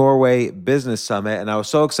the Norway Business Summit, and I was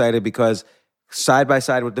so excited because side by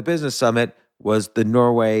side with the Business Summit was the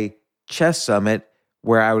Norway Chess Summit,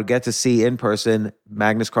 where I would get to see in person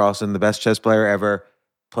Magnus Carlsen, the best chess player ever,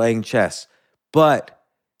 playing chess. But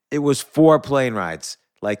it was 4 plane rides,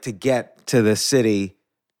 like to get to the city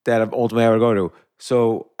that ultimately I would go to.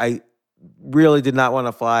 So I really did not want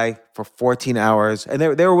to fly for 14 hours, and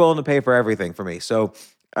they were willing to pay for everything for me. So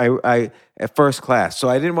I at first class. So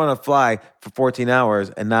I didn't want to fly for 14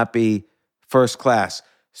 hours and not be first class.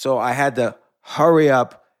 So I had to hurry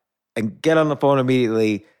up and get on the phone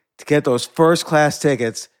immediately to get those first class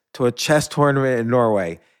tickets to a chess tournament in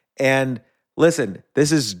Norway. And listen,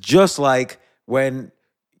 this is just like when,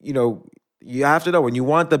 you have to know when you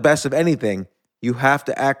want the best of anything, you have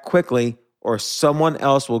to act quickly or someone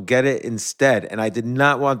else will get it instead. And I did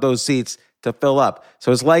not want those seats to fill up.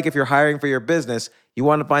 So it's like if you're hiring for your business, you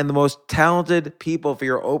want to find the most talented people for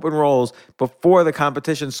your open roles before the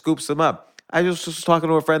competition scoops them up. I just was talking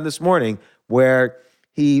to a friend this morning where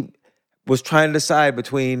he was trying to decide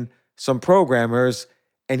between some programmers,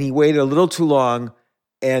 and he waited a little too long,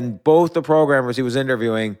 and both the programmers he was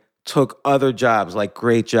interviewing took other jobs, like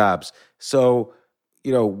great jobs. So,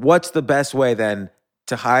 what's the best way then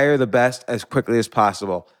to hire the best as quickly as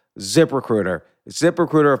possible? ZipRecruiter.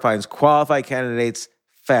 ZipRecruiter finds qualified candidates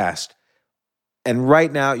fast. And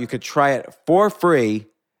right now, you could try it for free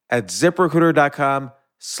at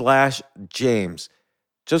ZipRecruiter.com/James.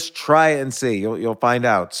 Just try it and see. You'll find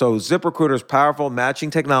out. So ZipRecruiter's powerful matching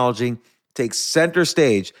technology takes center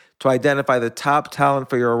stage to identify the top talent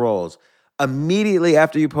for your roles. Immediately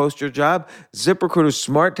after you post your job, ZipRecruiter's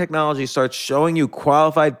smart technology starts showing you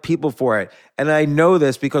qualified people for it. And I know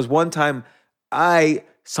this because one time I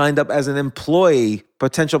signed up as an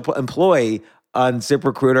potential employee on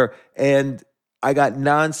ZipRecruiter, and I got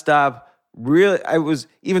nonstop.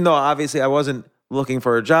 Even though obviously I wasn't looking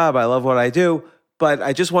for a job, I love what I do, but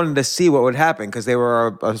I just wanted to see what would happen because they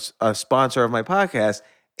were a sponsor of my podcast.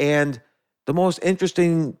 And the most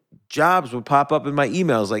interesting jobs would pop up in my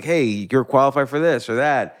emails like, hey, you're qualified for this or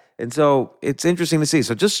that. And so it's interesting to see.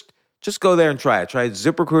 So just go there and try it. Try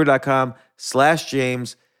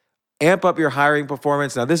ZipRecruiter.com/James. Amp up your hiring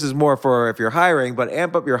performance. Now, this is more for if you're hiring, but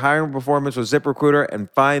amp up your hiring performance with ZipRecruiter and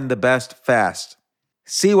find the best fast.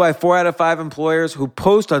 See why 4 out of 5 employers who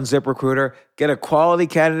post on ZipRecruiter get a quality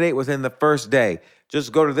candidate within the first day.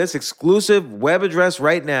 Just go to this exclusive web address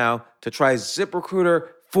right now to try ZipRecruiter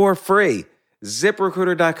for free.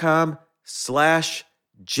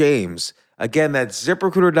 ZipRecruiter.com/James. Again, that's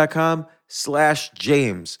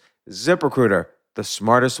ZipRecruiter.com/James. ZipRecruiter, the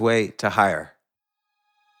smartest way to hire.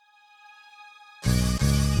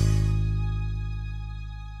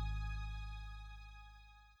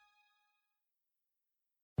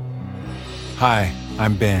 Hi,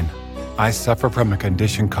 I'm Ben. I suffer from a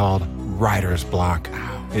condition called writer's block.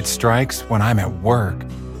 It strikes when I'm at work.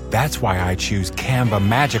 That's why I choose Canva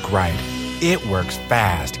Magic Write. It works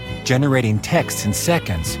fast, generating texts in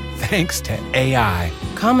seconds, thanks to AI.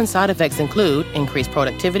 Common side effects include increased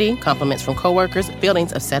productivity, compliments from coworkers,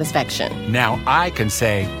 feelings of satisfaction. Now I can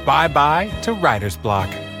say bye-bye to writer's block.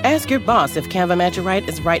 Ask your boss if Canva Magic Write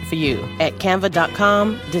is right for you at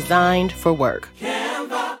canva.com, designed for work.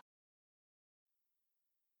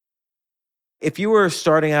 If you were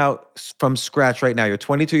starting out from scratch right now, you're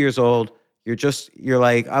 22 years old, you're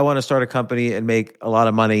like, I want to start a company and make a lot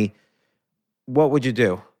of money, what would you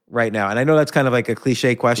do right now? And I know that's kind of like a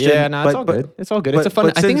cliche question. Yeah, no, it's all good. It's all good. It's a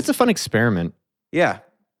fun. I think it's a fun experiment. Yeah.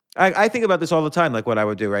 I think about this all the time, like what I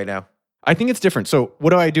would do right now. I think it's different. So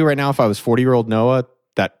what do I do right now if I was 40-year-old Noah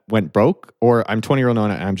that went broke, or I'm 20-year-old Noah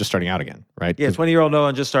and I'm just starting out again, right? Yeah, 20-year-old Noah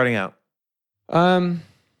and just starting out.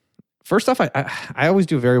 First off, I always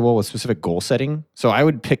do very well with specific goal setting. So I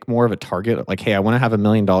would pick more of a target, like, hey, I want to have $1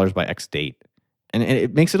 million by X date. And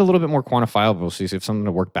it makes it a little bit more quantifiable so you have something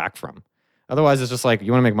to work back from. Otherwise, it's just like,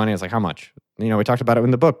 you want to make money. It's like, how much? We talked about it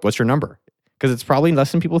in the book. What's your number? Because it's probably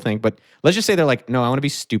less than people think. But let's just say they're like, no, I want to be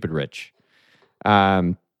stupid rich.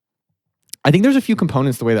 I think there's a few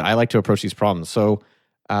components the way that I like to approach these problems. So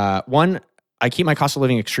one, I keep my cost of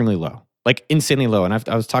living extremely low, like insanely low. And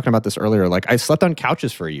I was talking about this earlier. Like I slept on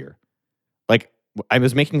couches for a year. Like I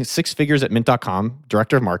was making 6 figures at Mint.com,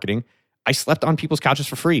 director of marketing. I slept on people's couches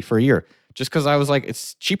for free for a year just because I was like,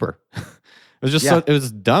 it's cheaper. It was just it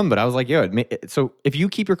was dumb, but I was like, so if you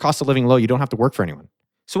keep your cost of living low, you don't have to work for anyone.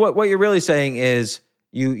 So what you're really saying is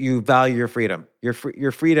you value your freedom.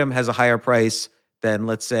 Your freedom has a higher price than,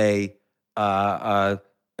 let's say, an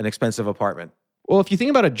expensive apartment. Well, if you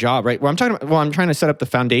think about a job, right? I'm trying to set up the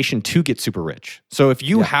foundation to get super rich. So if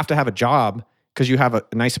you have to have a job because you have a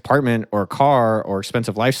nice apartment or a car or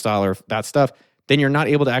expensive lifestyle or that stuff, then you're not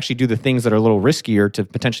able to actually do the things that are a little riskier to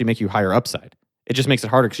potentially make you higher upside. It just makes it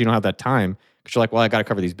harder because you don't have that time because you're like, well, I got to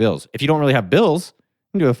cover these bills. If you don't really have bills,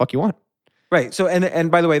 you can do what the fuck you want. Right. So,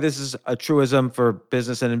 and by the way, this is a truism for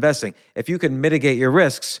business and investing. If you can mitigate your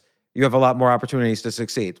risks, you have a lot more opportunities to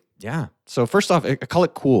succeed. Yeah. So first off, I call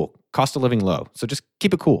it cool. Cost of living low. So just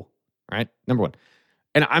keep it cool. Right. Number one.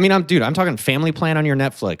 And I mean, I'm talking family plan on your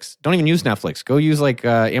Netflix. Don't even use Netflix. Go use like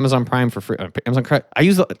Amazon Prime for free.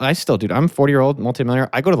 I still, dude, I'm a 40-year-old multimillionaire.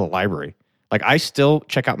 I go to the library. Like I still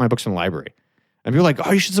check out my books from the library. And people are like,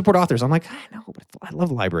 oh, you should support authors. I'm like, I know, but I love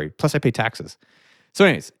the library. Plus I pay taxes. So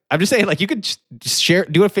anyways, I'm just saying like you could just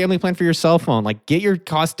do a family plan for your cell phone. Like get your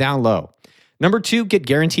costs down low. Number 2, get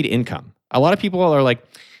guaranteed income. A lot of people are like,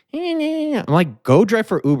 I'm like, go drive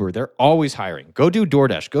for Uber. They're always hiring. Go do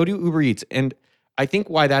DoorDash. Go do Uber Eats. And I think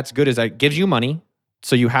why that's good is that it gives you money.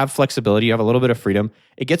 So you have flexibility. You have a little bit of freedom.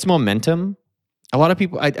 It gets momentum. A lot of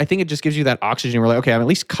people, I think it just gives you that oxygen. We're like, okay, I'm at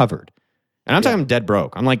least covered. And I'm talking I'm dead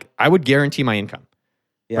broke. I'm like, I would guarantee my income.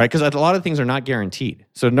 Yeah. Right? Because a lot of things are not guaranteed.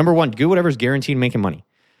 So number 1, do whatever's guaranteed making money.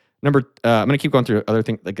 I'm going to keep going through other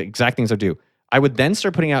things, like exact things I do. I would then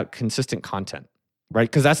start putting out consistent content, right?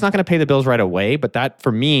 Because that's not going to pay the bills right away. But that,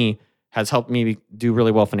 for me, has helped me do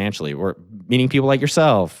really well financially. Or meeting people like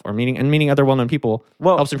yourself, or meeting other well-known people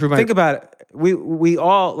helps improve my... Think about it. We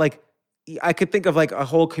all, like, I could think of like a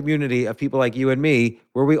whole community of people like you and me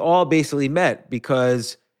where we all basically met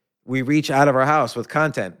because we reach out of our house with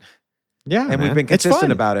content. Yeah, and we've been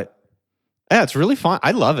consistent about it. Yeah, it's really fun.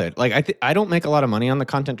 I love it. Like I don't make a lot of money on the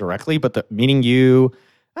content directly, but meeting you,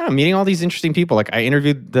 I don't know, meeting all these interesting people. Like I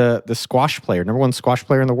interviewed the squash player, number 1 squash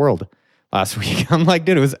player in the world last week. I'm like,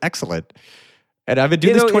 dude, it was excellent. And I've been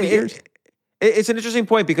doing this 20 years. It's an interesting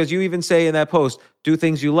point because you even say in that post, do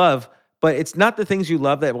things you love, but it's not the things you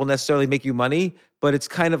love that will necessarily make you money, but it's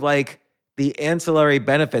kind of like the ancillary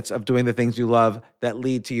benefits of doing the things you love that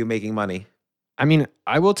lead to you making money. I mean,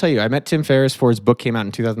 I will tell you, I met Tim Ferriss before his book came out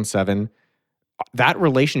in 2007. That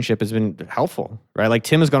relationship has been helpful, right? Like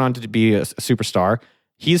Tim has gone on to be a superstar.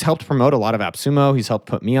 He's helped promote a lot of AppSumo. He's helped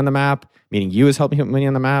put me on the map. Meeting you has helped me put me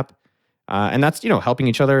on the map. And that's, helping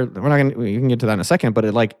each other. You can get to that in a second,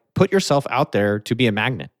 but put yourself out there to be a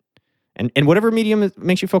magnet. And whatever medium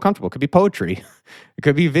makes you feel comfortable. It could be poetry. It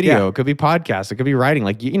could be video. It could be podcast. It could be writing.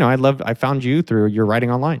 Like, I found you through your writing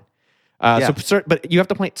online. But you have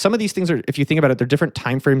to plan. Some of these things are, if you think about it, they're different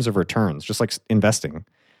time frames of returns, just like investing,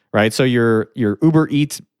 right? So your Uber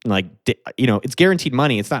Eats, it's guaranteed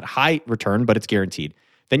money. It's not high return, but it's guaranteed.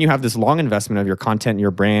 Then you have this long investment of your content,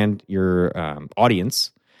 your brand, your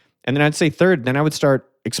audience. And then I'd say third, then I would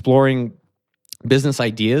start exploring business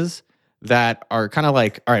ideas that are kind of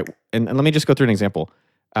like, all right, and let me just go through an example.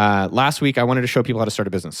 Last week, I wanted to show people how to start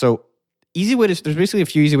a business. So there's basically a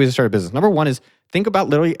few easy ways to start a business. Number 1 is think about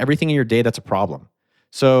literally everything in your day that's a problem.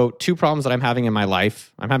 So 2 problems that I'm having in my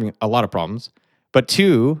life, I'm having a lot of problems, but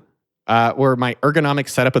 2 were my ergonomic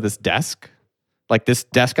setup of this desk. Like this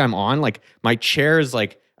desk I'm on, like my chair is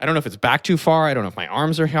like, I don't know if it's back too far. I don't know if my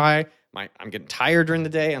arms are high. I'm getting tired during the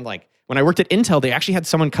day. And like when I worked at Intel, they actually had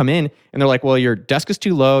someone come in and they're like, well, your desk is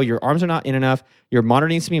too low. Your arms are not in enough. Your monitor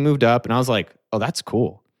needs to be moved up. And I was like, oh, that's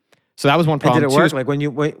cool. So that was one problem. And did it work? Like when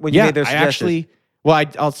you made those suggestions?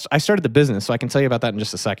 I started the business, so I can tell you about that in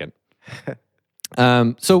just a second.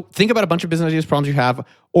 So think about a bunch of business ideas, problems you have,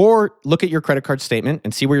 or look at your credit card statement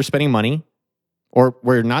and see where you're spending money or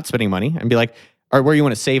where you're not spending money and be like, or where you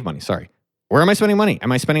want to save money. Sorry. Where am I spending money?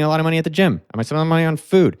 Am I spending a lot of money at the gym? Am I spending money on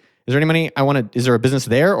food? Is there any money I want to, is there a business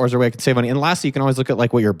there, or is there a way I can save money? And lastly, you can always look at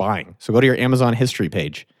like what you're buying. So go to your Amazon history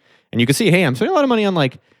page and you can see, hey, I'm spending a lot of money on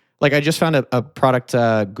like I just found a product,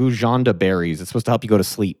 Gujanda berries. It's supposed to help you go to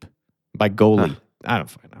sleep by Goli. I don't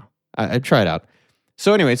fucking know. I try it out.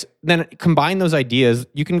 So anyways, then combine those ideas.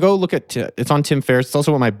 You can go look at, it's on Tim Ferriss. It's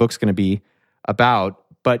also what my book's going to be about.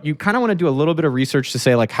 But you kind of want to do a little bit of research to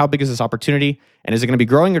say like, how big is this opportunity? And is it going to be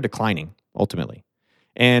growing or declining ultimately?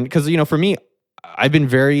 And because, for me, I think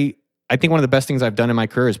one of the best things I've done in my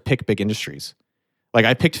career is pick big industries. Like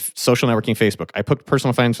I picked social networking, Facebook. I picked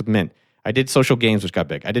personal finance with Mint. I did social games, which got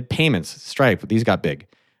big. I did payments, Stripe. These got big.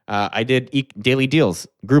 I did daily deals.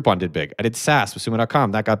 Groupon did big. I did SaaS with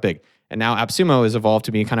Sumo.com. That got big. And now AppSumo has evolved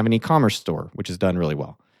to be kind of an e-commerce store, which has done really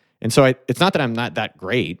well. And so it's not that I'm not that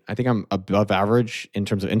great. I think I'm above average in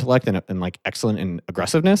terms of intellect and like excellent in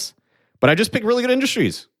aggressiveness. But I just picked really good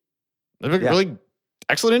industries. Really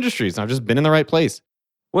excellent industries. And I've just been in the right place.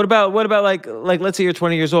 What about like let's say you're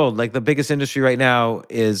 20 years old. Like the biggest industry right now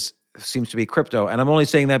seems to be crypto. And I'm only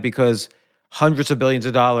saying that because hundreds of billions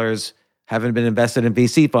of dollars haven't been invested in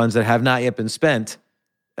VC funds that have not yet been spent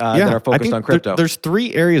that are focused on crypto. There's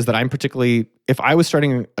three areas that I'm particularly, if I was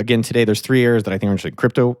starting again today, there's three areas that I think are interesting.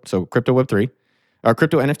 Crypto, so crypto Web3, or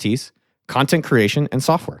crypto NFTs, content creation, and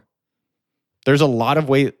software. There's a lot of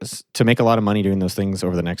ways to make a lot of money doing those things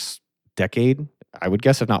over the next decade, I would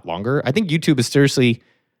guess, if not longer. I think YouTube is seriously,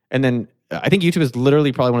 and then I think YouTube is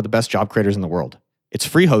literally probably one of the best job creators in the world. It's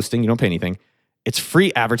free hosting. You don't pay anything. It's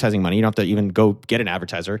free advertising money. You don't have to even go get an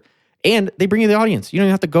advertiser. And they bring you the audience. You don't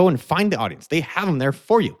even have to go and find the audience. They have them there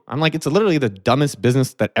for you. I'm like, it's literally the dumbest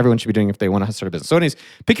business that everyone should be doing if they want to start a business. So anyways,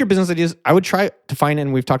 pick your business ideas. I would try to find,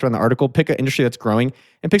 and we've talked about in the article, pick an industry that's growing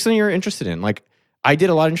and pick something you're interested in. Like I did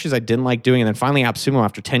a lot of industries I didn't like doing. And then finally AppSumo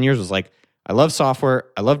after 10 years was like, I love software.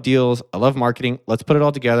 I love deals. I love marketing. Let's put it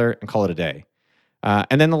all together and call it a day.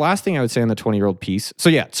 And then the last thing I would say on the 20-year-old piece. So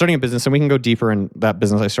yeah, starting a business, and we can go deeper in that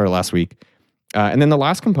business I started last week. And then the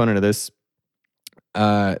last component of this,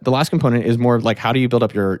 is more like, how do you build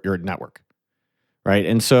up your network, right?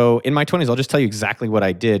 And so in my 20s, I'll just tell you exactly what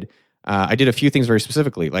I did. I did a few things very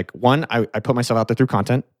specifically. Like one, I put myself out there through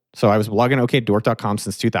content. So I was blogging okdork.com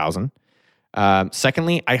since 2000.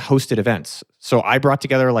 Secondly, I hosted events. So I brought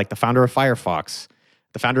together like the founder of Firefox,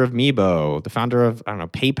 the founder of Meebo, the founder of,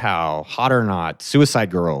 PayPal, Hot or Not,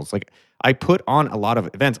 Suicide Girls. Like I put on a lot of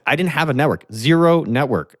events. I didn't have a network, zero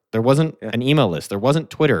network. There wasn't an email list. There wasn't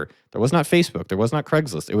Twitter. There was not Facebook. There was not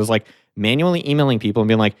Craigslist. It was like manually emailing people and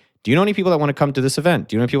being like, do you know any people that want to come to this event?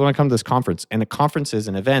 Do you know any people that want to come to this conference? And the conferences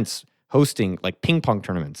and events, hosting like ping pong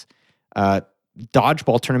tournaments,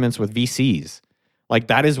 dodgeball tournaments with VCs. Like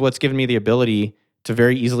that is what's given me the ability to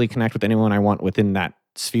very easily connect with anyone I want within that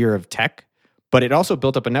sphere of tech. But it also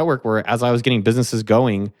built up a network where as I was getting businesses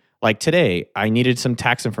going, like today, I needed some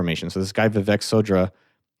tax information. So this guy, Vivek Sodra,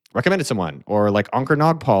 recommended someone. Or like Ankur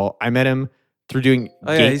Nagpal, I met him through doing...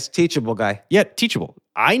 Oh yeah, he's a teachable guy. Yeah, teachable.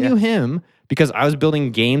 I knew him because I was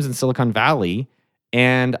building games in Silicon Valley,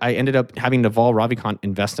 and I ended up having Naval Ravikant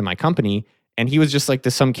invest in my company, and he was just like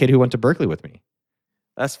some kid who went to Berkeley with me.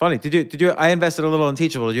 That's funny. Did you? I invested a little in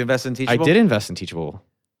Teachable. Did you invest in Teachable? I did invest in Teachable.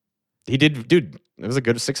 He did, dude. It was a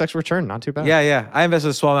good 6x return. Not too bad. Yeah. I invested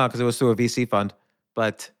a small amount because it was through a VC fund,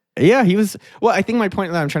 but yeah, he was. Well, I think my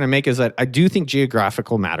point that I'm trying to make is that I do think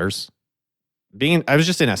geographical matters. I was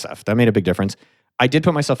just in SF. That made a big difference. I did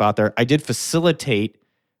put myself out there. I did facilitate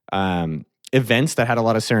events that had a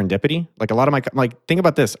lot of serendipity. Like a lot of think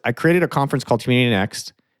about this. I created a conference called Community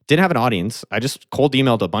Next. Didn't have an audience. I just cold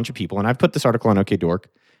emailed a bunch of people. And I've put this article on OKDork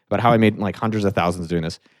about how I made like hundreds of thousands doing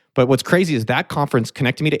this. But what's crazy is that conference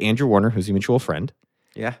connected me to Andrew Warner, who's a mutual friend.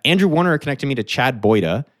 Yeah. Andrew Warner connected me to Chad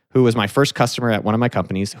Boyda, who was my first customer at one of my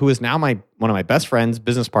companies, who is now one of my best friends,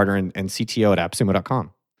 business partner, and CTO at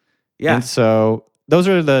AppSumo.com. Yeah. And so those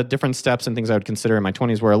are the different steps and things I would consider in my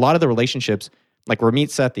 20s, where a lot of the relationships, like Ramit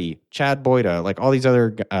Sethi, Chad Boyda, like all these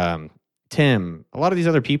other, Tim, a lot of these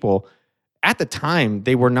other people, at the time,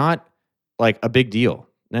 they were not like a big deal.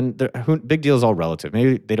 And big deal is all relative.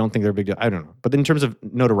 Maybe they don't think they're a big deal. I don't know. But in terms of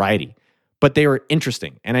notoriety, but they were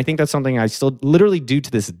interesting. And I think that's something I still literally do to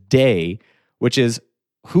this day, which is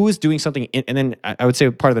who is doing something. And then I would say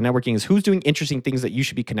part of the networking is who's doing interesting things that you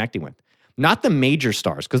should be connecting with. Not the major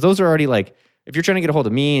stars, because those are already like, if you're trying to get a hold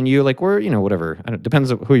of me and you like, we're, whatever. It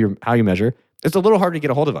depends on how you measure. It's a little hard to get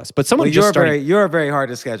a hold of us. But someone you're very hard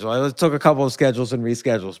to schedule. It took a couple of schedules and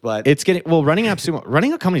reschedules, but it's running AppSumo,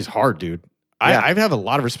 running a company is hard, dude. Yeah. I have a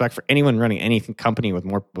lot of respect for anyone running any company with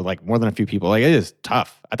more than a few people. Like, it is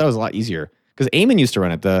tough. I thought it was a lot easier because Eamon used to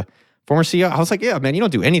run it, the former CEO. I was like, yeah, man, you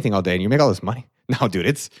don't do anything all day and you make all this money. No, dude,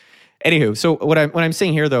 Anywho, so what I'm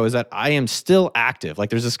saying here though is that I am still active. Like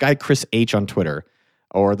there's this guy Chris H on Twitter,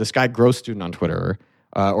 or this guy Gross Student on Twitter,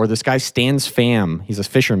 or this guy Stans Fam. He's a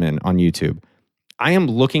fisherman on YouTube. I am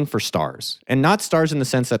looking for stars, and not stars in the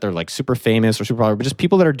sense that they're like super famous or super popular, but just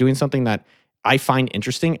people that are doing something that I find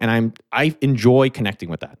interesting, and I enjoy connecting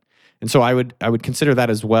with that. And so I would consider that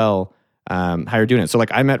as well. How you're doing it. So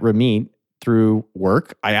like I met Ramit through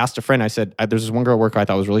work. I asked a friend. I said, "There's this one girl at work I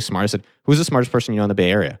thought was really smart." I said, "Who's the smartest person you know in the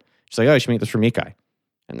Bay Area?" She's like, "Oh, you should meet this Ramit guy,"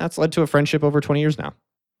 and that's led to a friendship over 20 years now.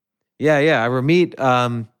 Yeah. Ramit,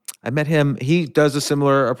 I met him. He does a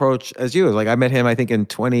similar approach as you. Like I met him, I think in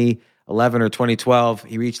 2011 or 2012.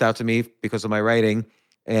 He reached out to me because of my writing,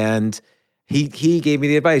 and he gave me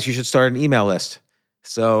the advice: you should start an email list.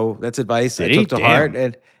 So that's advice I took to heart,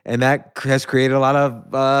 and that has created a lot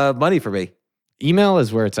of money for me. Email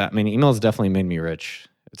is where it's at. I mean, email has definitely made me rich.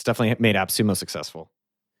 It's definitely made AppSumo successful.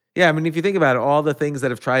 Yeah, I mean, if you think about it, all the things that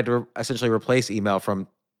have tried to essentially replace email, from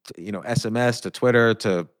SMS to Twitter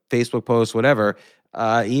to Facebook posts, whatever,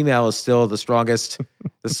 email is still the strongest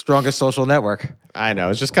social network. I know.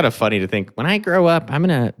 It's just kind of funny to think when I grow up, I'm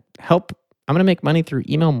gonna make money through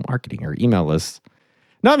email marketing or email lists.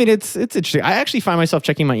 No, I mean it's interesting. I actually find myself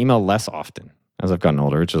checking my email less often as I've gotten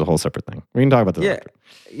older, which is a whole separate thing. We can talk about this later.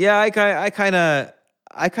 Yeah. I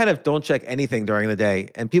kind of don't check anything during the day,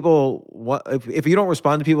 and people, if you don't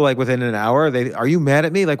respond to people like within an hour, are you mad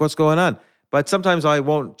at me? Like, what's going on? But sometimes I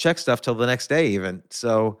won't check stuff till the next day, even.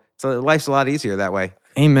 So life's a lot easier that way.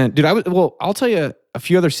 Amen, dude. I'll tell you a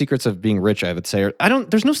few other secrets of being rich. I would say,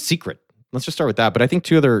 there's no secret. Let's just start with that. But I think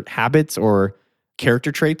two other habits or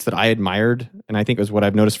character traits that I admired, and I think is what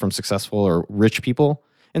I've noticed from successful or rich people.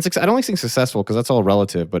 And I don't like saying successful because that's all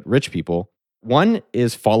relative, but rich people. One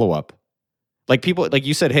is follow up. Like people, like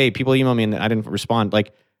you said, hey, people email me and I didn't respond.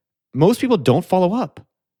 Like most people don't follow up.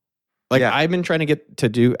 Like I've been trying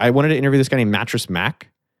to I wanted to interview this guy named Mattress Mac.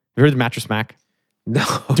 Have you heard of Mattress Mac? No.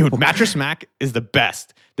 Dude, Mattress Mac is the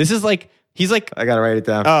best. This is like, he's like, I got to write it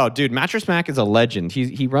down. Oh, dude, Mattress Mac is a legend.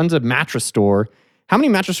 He runs a mattress store. How many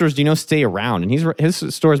mattress stores do you know stay around? And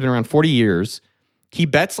his store has been around 40 years. He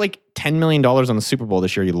bets like $10 million on the Super Bowl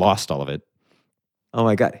this year. He lost all of it. Oh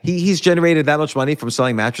my God. He's generated that much money from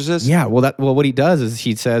selling mattresses? Yeah. Well, what he does is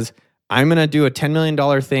he says, I'm going to do a $10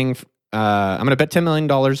 million thing. I'm going to bet $10 million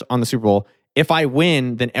on the Super Bowl. If I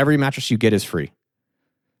win, then every mattress you get is free.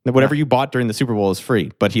 Whatever you bought during the Super Bowl is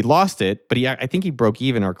free. But he lost it. But I think he broke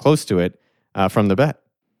even or close to it from the bet.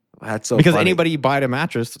 That's so because funny. Anybody buy a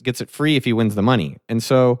mattress gets it free if he wins the money. And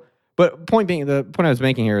so, but the point I was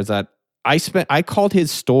making here is that I called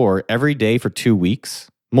his store every day for 2 weeks,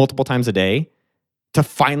 multiple times a day, to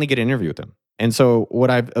finally get an interview with him. And so what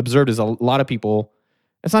I've observed is a lot of people,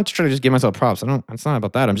 it's not to try to just give myself props. It's not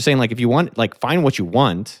about that. I'm just saying, like, if you want, like, find what you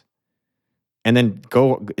want and then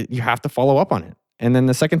go, you have to follow up on it. And then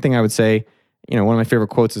the second thing I would say, one of my favorite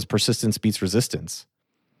quotes is persistence beats resistance.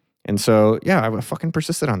 And so, yeah, I fucking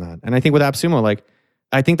persisted on that. And I think with AppSumo, like,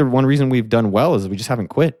 I think the one reason we've done well is we just haven't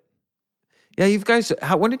quit. Yeah, you've been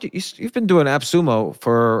doing AppSumo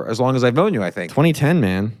for as long as I've known you, I think. 2010,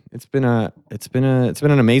 man. It's been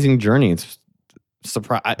an amazing journey. It's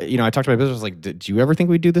surprise. I talked to my business, like, did you ever think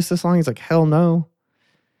we'd do this long? He's like, hell no.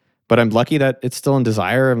 But I'm lucky that it's still in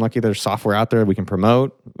desire. I'm lucky there's software out there we can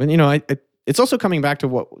promote. And it's also coming back to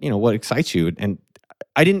what excites you. And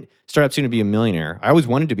I didn't start AppSumo to be a millionaire. I always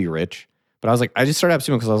wanted to be rich, but I was like, I just started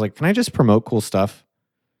AppSumo because I was like, can I just promote cool stuff?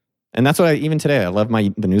 And that's what even today, I love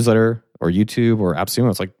the newsletter or YouTube or AppSumo.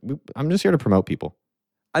 It's like, I'm just here to promote people.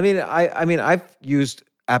 I mean, I've used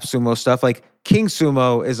AppSumo stuff. Like King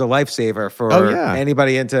Sumo is a lifesaver for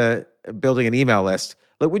anybody into building an email list.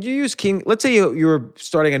 Like, would you use King? Let's say you were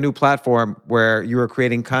starting a new platform where you were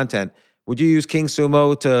creating content. Would you use King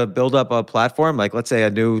Sumo to build up a platform? Like, let's say a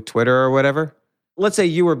new Twitter or whatever. Let's say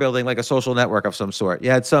you were building like a social network of some sort.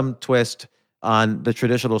 You had some twist on the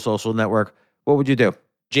traditional social network. What would you do?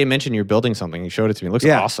 Jay mentioned you're building something. He showed it to me. It looks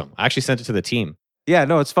awesome. I actually sent it to the team. Yeah,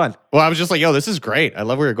 no, it's fun. Well, I was just like, yo, this is great. I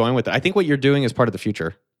love where you're going with it. I think what you're doing is part of the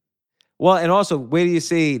future. Well, and also, wait till you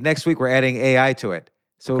see next week we're adding AI to it.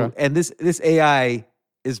 So, and this AI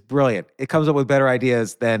is brilliant. It comes up with better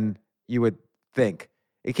ideas than you would think.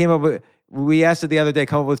 It came up with, we asked it the other day,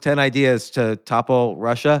 come up with 10 ideas to topple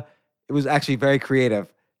Russia. It was actually very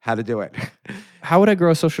creative how to do it. How would I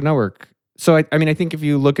grow a social network? So, I mean, I think if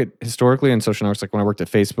you look at historically in social networks, like when I worked at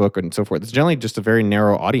Facebook and so forth, it's generally just a very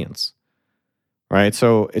narrow audience, right?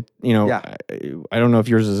 So, I don't know if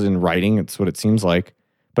yours is in writing. It's what it seems like.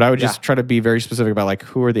 But I would just try to be very specific about like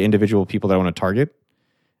who are the individual people that I want to target.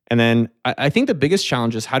 And then I think the biggest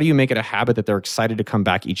challenge is how do you make it a habit that they're excited to come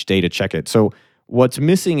back each day to check it? So what's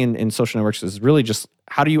missing in social networks is really just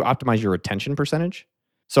how do you optimize your retention percentage?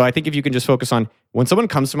 So I think if you can just focus on when someone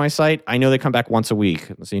comes to my site, I know they come back once a week.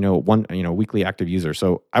 So, weekly active user.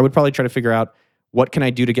 So I would probably try to figure out what can I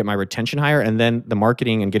do to get my retention higher, and then the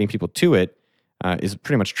marketing and getting people to it is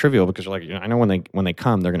pretty much trivial because you're like, I know when they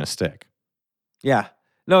come, they're going to stick. Yeah.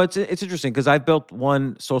 No, it's interesting because I've built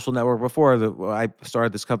one social network before. I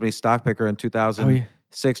started this company, Stock Picker, in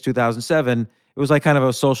 2006, 2007. It was like kind of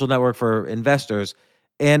a social network for investors.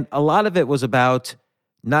 And a lot of it was about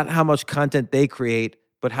not how much content they create,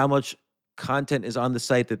 but how much content is on the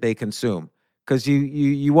site that they consume. Because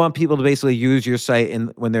you want people to basically use your site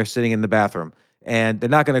when they're sitting in the bathroom. And they're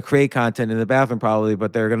not going to create content in the bathroom probably,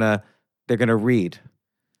 but they're gonna read.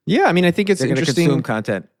 Yeah, I mean, I think it's they're interesting. Consume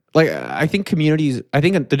content. Like, I think communities. I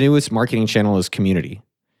think the newest marketing channel is community,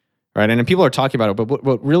 right? And people are talking about it, but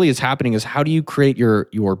what really is happening is how do you create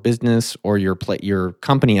your business or your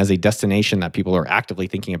company as a destination that people are actively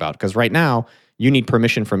thinking about? Because right now you need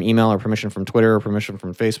permission from email or permission from Twitter or permission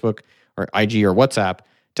from Facebook or IG or WhatsApp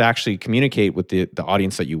to actually communicate with the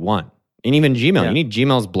audience that you want. And even Gmail, you need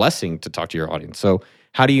Gmail's blessing to talk to your audience. So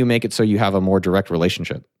how do you make it so you have a more direct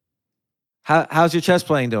relationship? How's your chess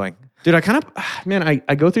playing doing? Dude,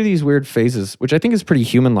 I go through these weird phases, which I think is pretty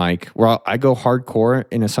human-like, where I go hardcore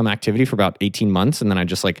into some activity for about 18 months, and then I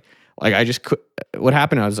just what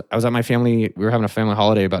happened, I was at my family, we were having a family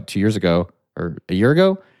holiday about 2 years ago, or a year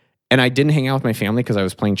ago, and I didn't hang out with my family because I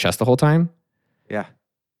was playing chess the whole time. Yeah.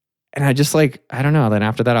 And I just I don't know, then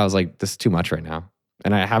after that I was like, this is too much right now.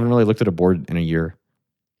 And I haven't really looked at a board in a year.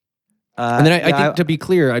 And then I think to be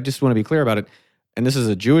clear, I just want to be clear about it. And this is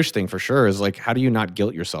a Jewish thing for sure, is like, how do you not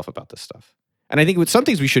guilt yourself about this stuff? And I think with some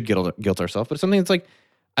things we should guilt ourselves, but something that's like,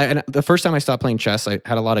 and the first time I stopped playing chess, I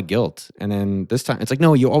had a lot of guilt. And then this time it's like,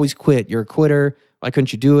 no, you always quit. You're a quitter. Why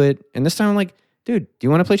couldn't you do it? And this time I'm like, dude, do you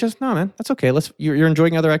want to play chess? No, man, that's okay. You're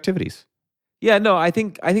enjoying other activities. Yeah, no, I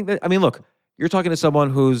think that, I mean, look, you're talking to someone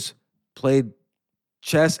who's played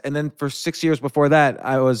chess, and then for 6 years before that,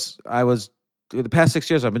 I was the past 6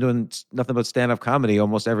 years I've been doing nothing but stand-up comedy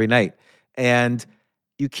almost every night. And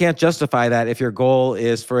you can't justify that if your goal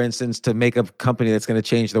is, for instance, to make a company that's going to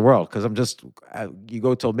change the world. Because you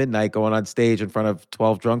go till midnight going on stage in front of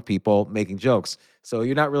 12 drunk people making jokes. So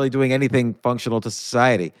you're not really doing anything functional to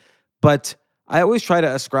society. But I always try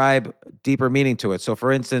to ascribe deeper meaning to it. So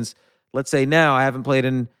for instance, let's say now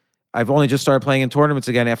I've only just started playing in tournaments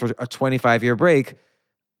again after a 25-year break.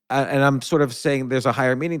 And I'm sort of saying there's a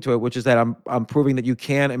higher meaning to it, which is that I'm proving that you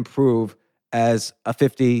can improve as a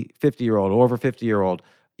 50-year-old or over 50-year-old.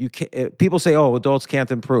 People say, oh, adults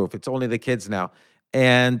can't improve. It's only the kids now.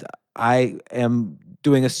 And I am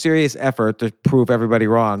doing a serious effort to prove everybody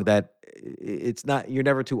wrong that it's not, you're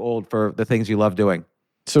never too old for the things you love doing.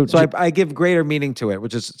 So I give greater meaning to it,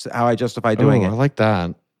 which is how I justify doing it. I like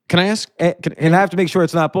that. Can I ask? And I have to make sure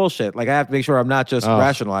it's not bullshit. Like, I have to make sure I'm not just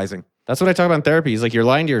rationalizing. That's what I talk about in therapy. He's like, you're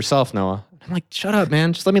lying to yourself, Noah. I'm like, shut up,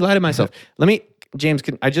 man. Just let me lie to myself. James,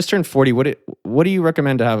 I just turned 40. What do you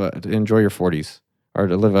recommend to enjoy your 40s or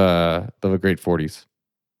to live a great 40s?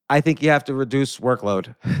 I think you have to reduce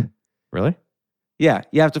workload. Really? Yeah.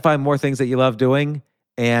 You have to find more things that you love doing,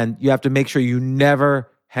 and you have to make sure you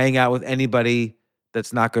never hang out with anybody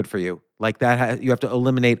that's not good for you. Like that, you have to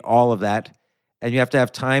eliminate all of that, and you have to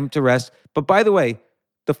have time to rest. But by the way,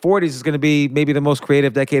 the 40s is going to be maybe the most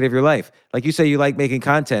creative decade of your life. Like you say, you like making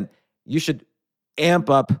content. You should amp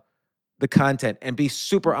up the content and be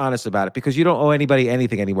super honest about it, because you don't owe anybody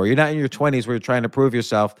anything anymore. You're not in your 20s where you're trying to prove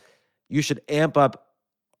yourself. You should amp up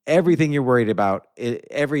everything you're worried about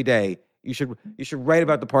every day. You should write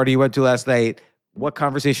about the party you went to last night, what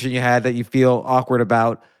conversation you had that you feel awkward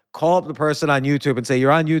about. Call up the person on YouTube and say,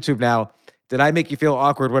 you're on YouTube now. Did I make you feel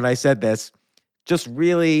awkward when I said this? Just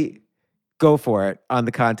really go for it on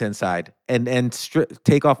the content side and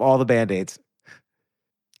take off all the Band-Aids.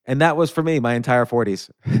 And that was for me, my entire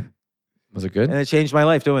 40s. Was it good? And it changed my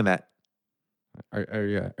life doing that.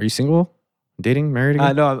 Are you single? Dating? Married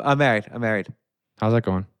again? No, I'm married. I'm married. How's that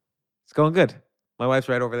going? It's going good. My wife's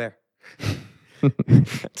right over there.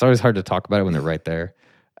 It's always hard to talk about it when they're right there.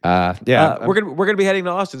 We're gonna be heading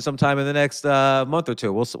to Austin sometime in the next month or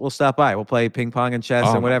two. We'll stop by. We'll play ping pong and chess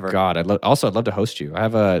and whatever. Oh my God, I'd love to host you. I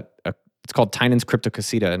have it's called Tynan's Crypto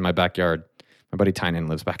Casita in my backyard. My buddy Tynan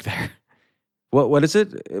lives back there. What is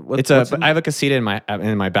it? I have a casita in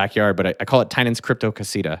my backyard, but I call it Tynan's Crypto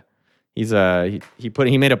Casita. He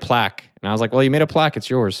made a plaque, and I was like, well, you made a plaque, it's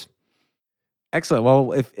yours. Excellent.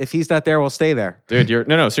 Well, if he's not there, we'll stay there. Dude,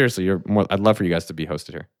 no, seriously, I'd love for you guys to be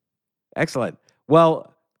hosted here. Excellent.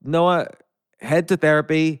 Well, Noah, head to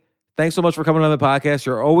therapy. Thanks so much for coming on the podcast.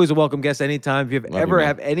 You're always a welcome guest anytime. If you Love ever you, man.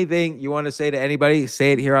 have anything you want to say to anybody,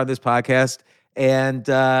 say it here on this podcast. And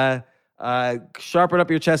sharpen up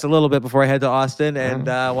your chest a little bit before I head to Austin, and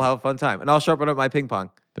we'll have a fun time. And I'll sharpen up my ping pong.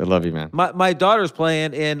 I love you, man. My daughter's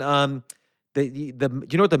playing in the you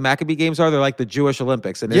know what the Maccabee games are? They're like the Jewish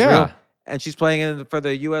Olympics in Israel. Yeah. And she's playing for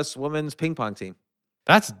the U.S. women's ping pong team.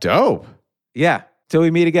 That's dope. Yeah. Till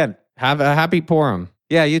we meet again. Have a happy Purim.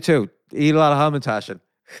 Yeah, you too. Eat a lot of hamantashen.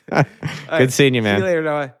 Good seeing you, man. See you later,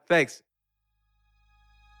 Noah. Thanks.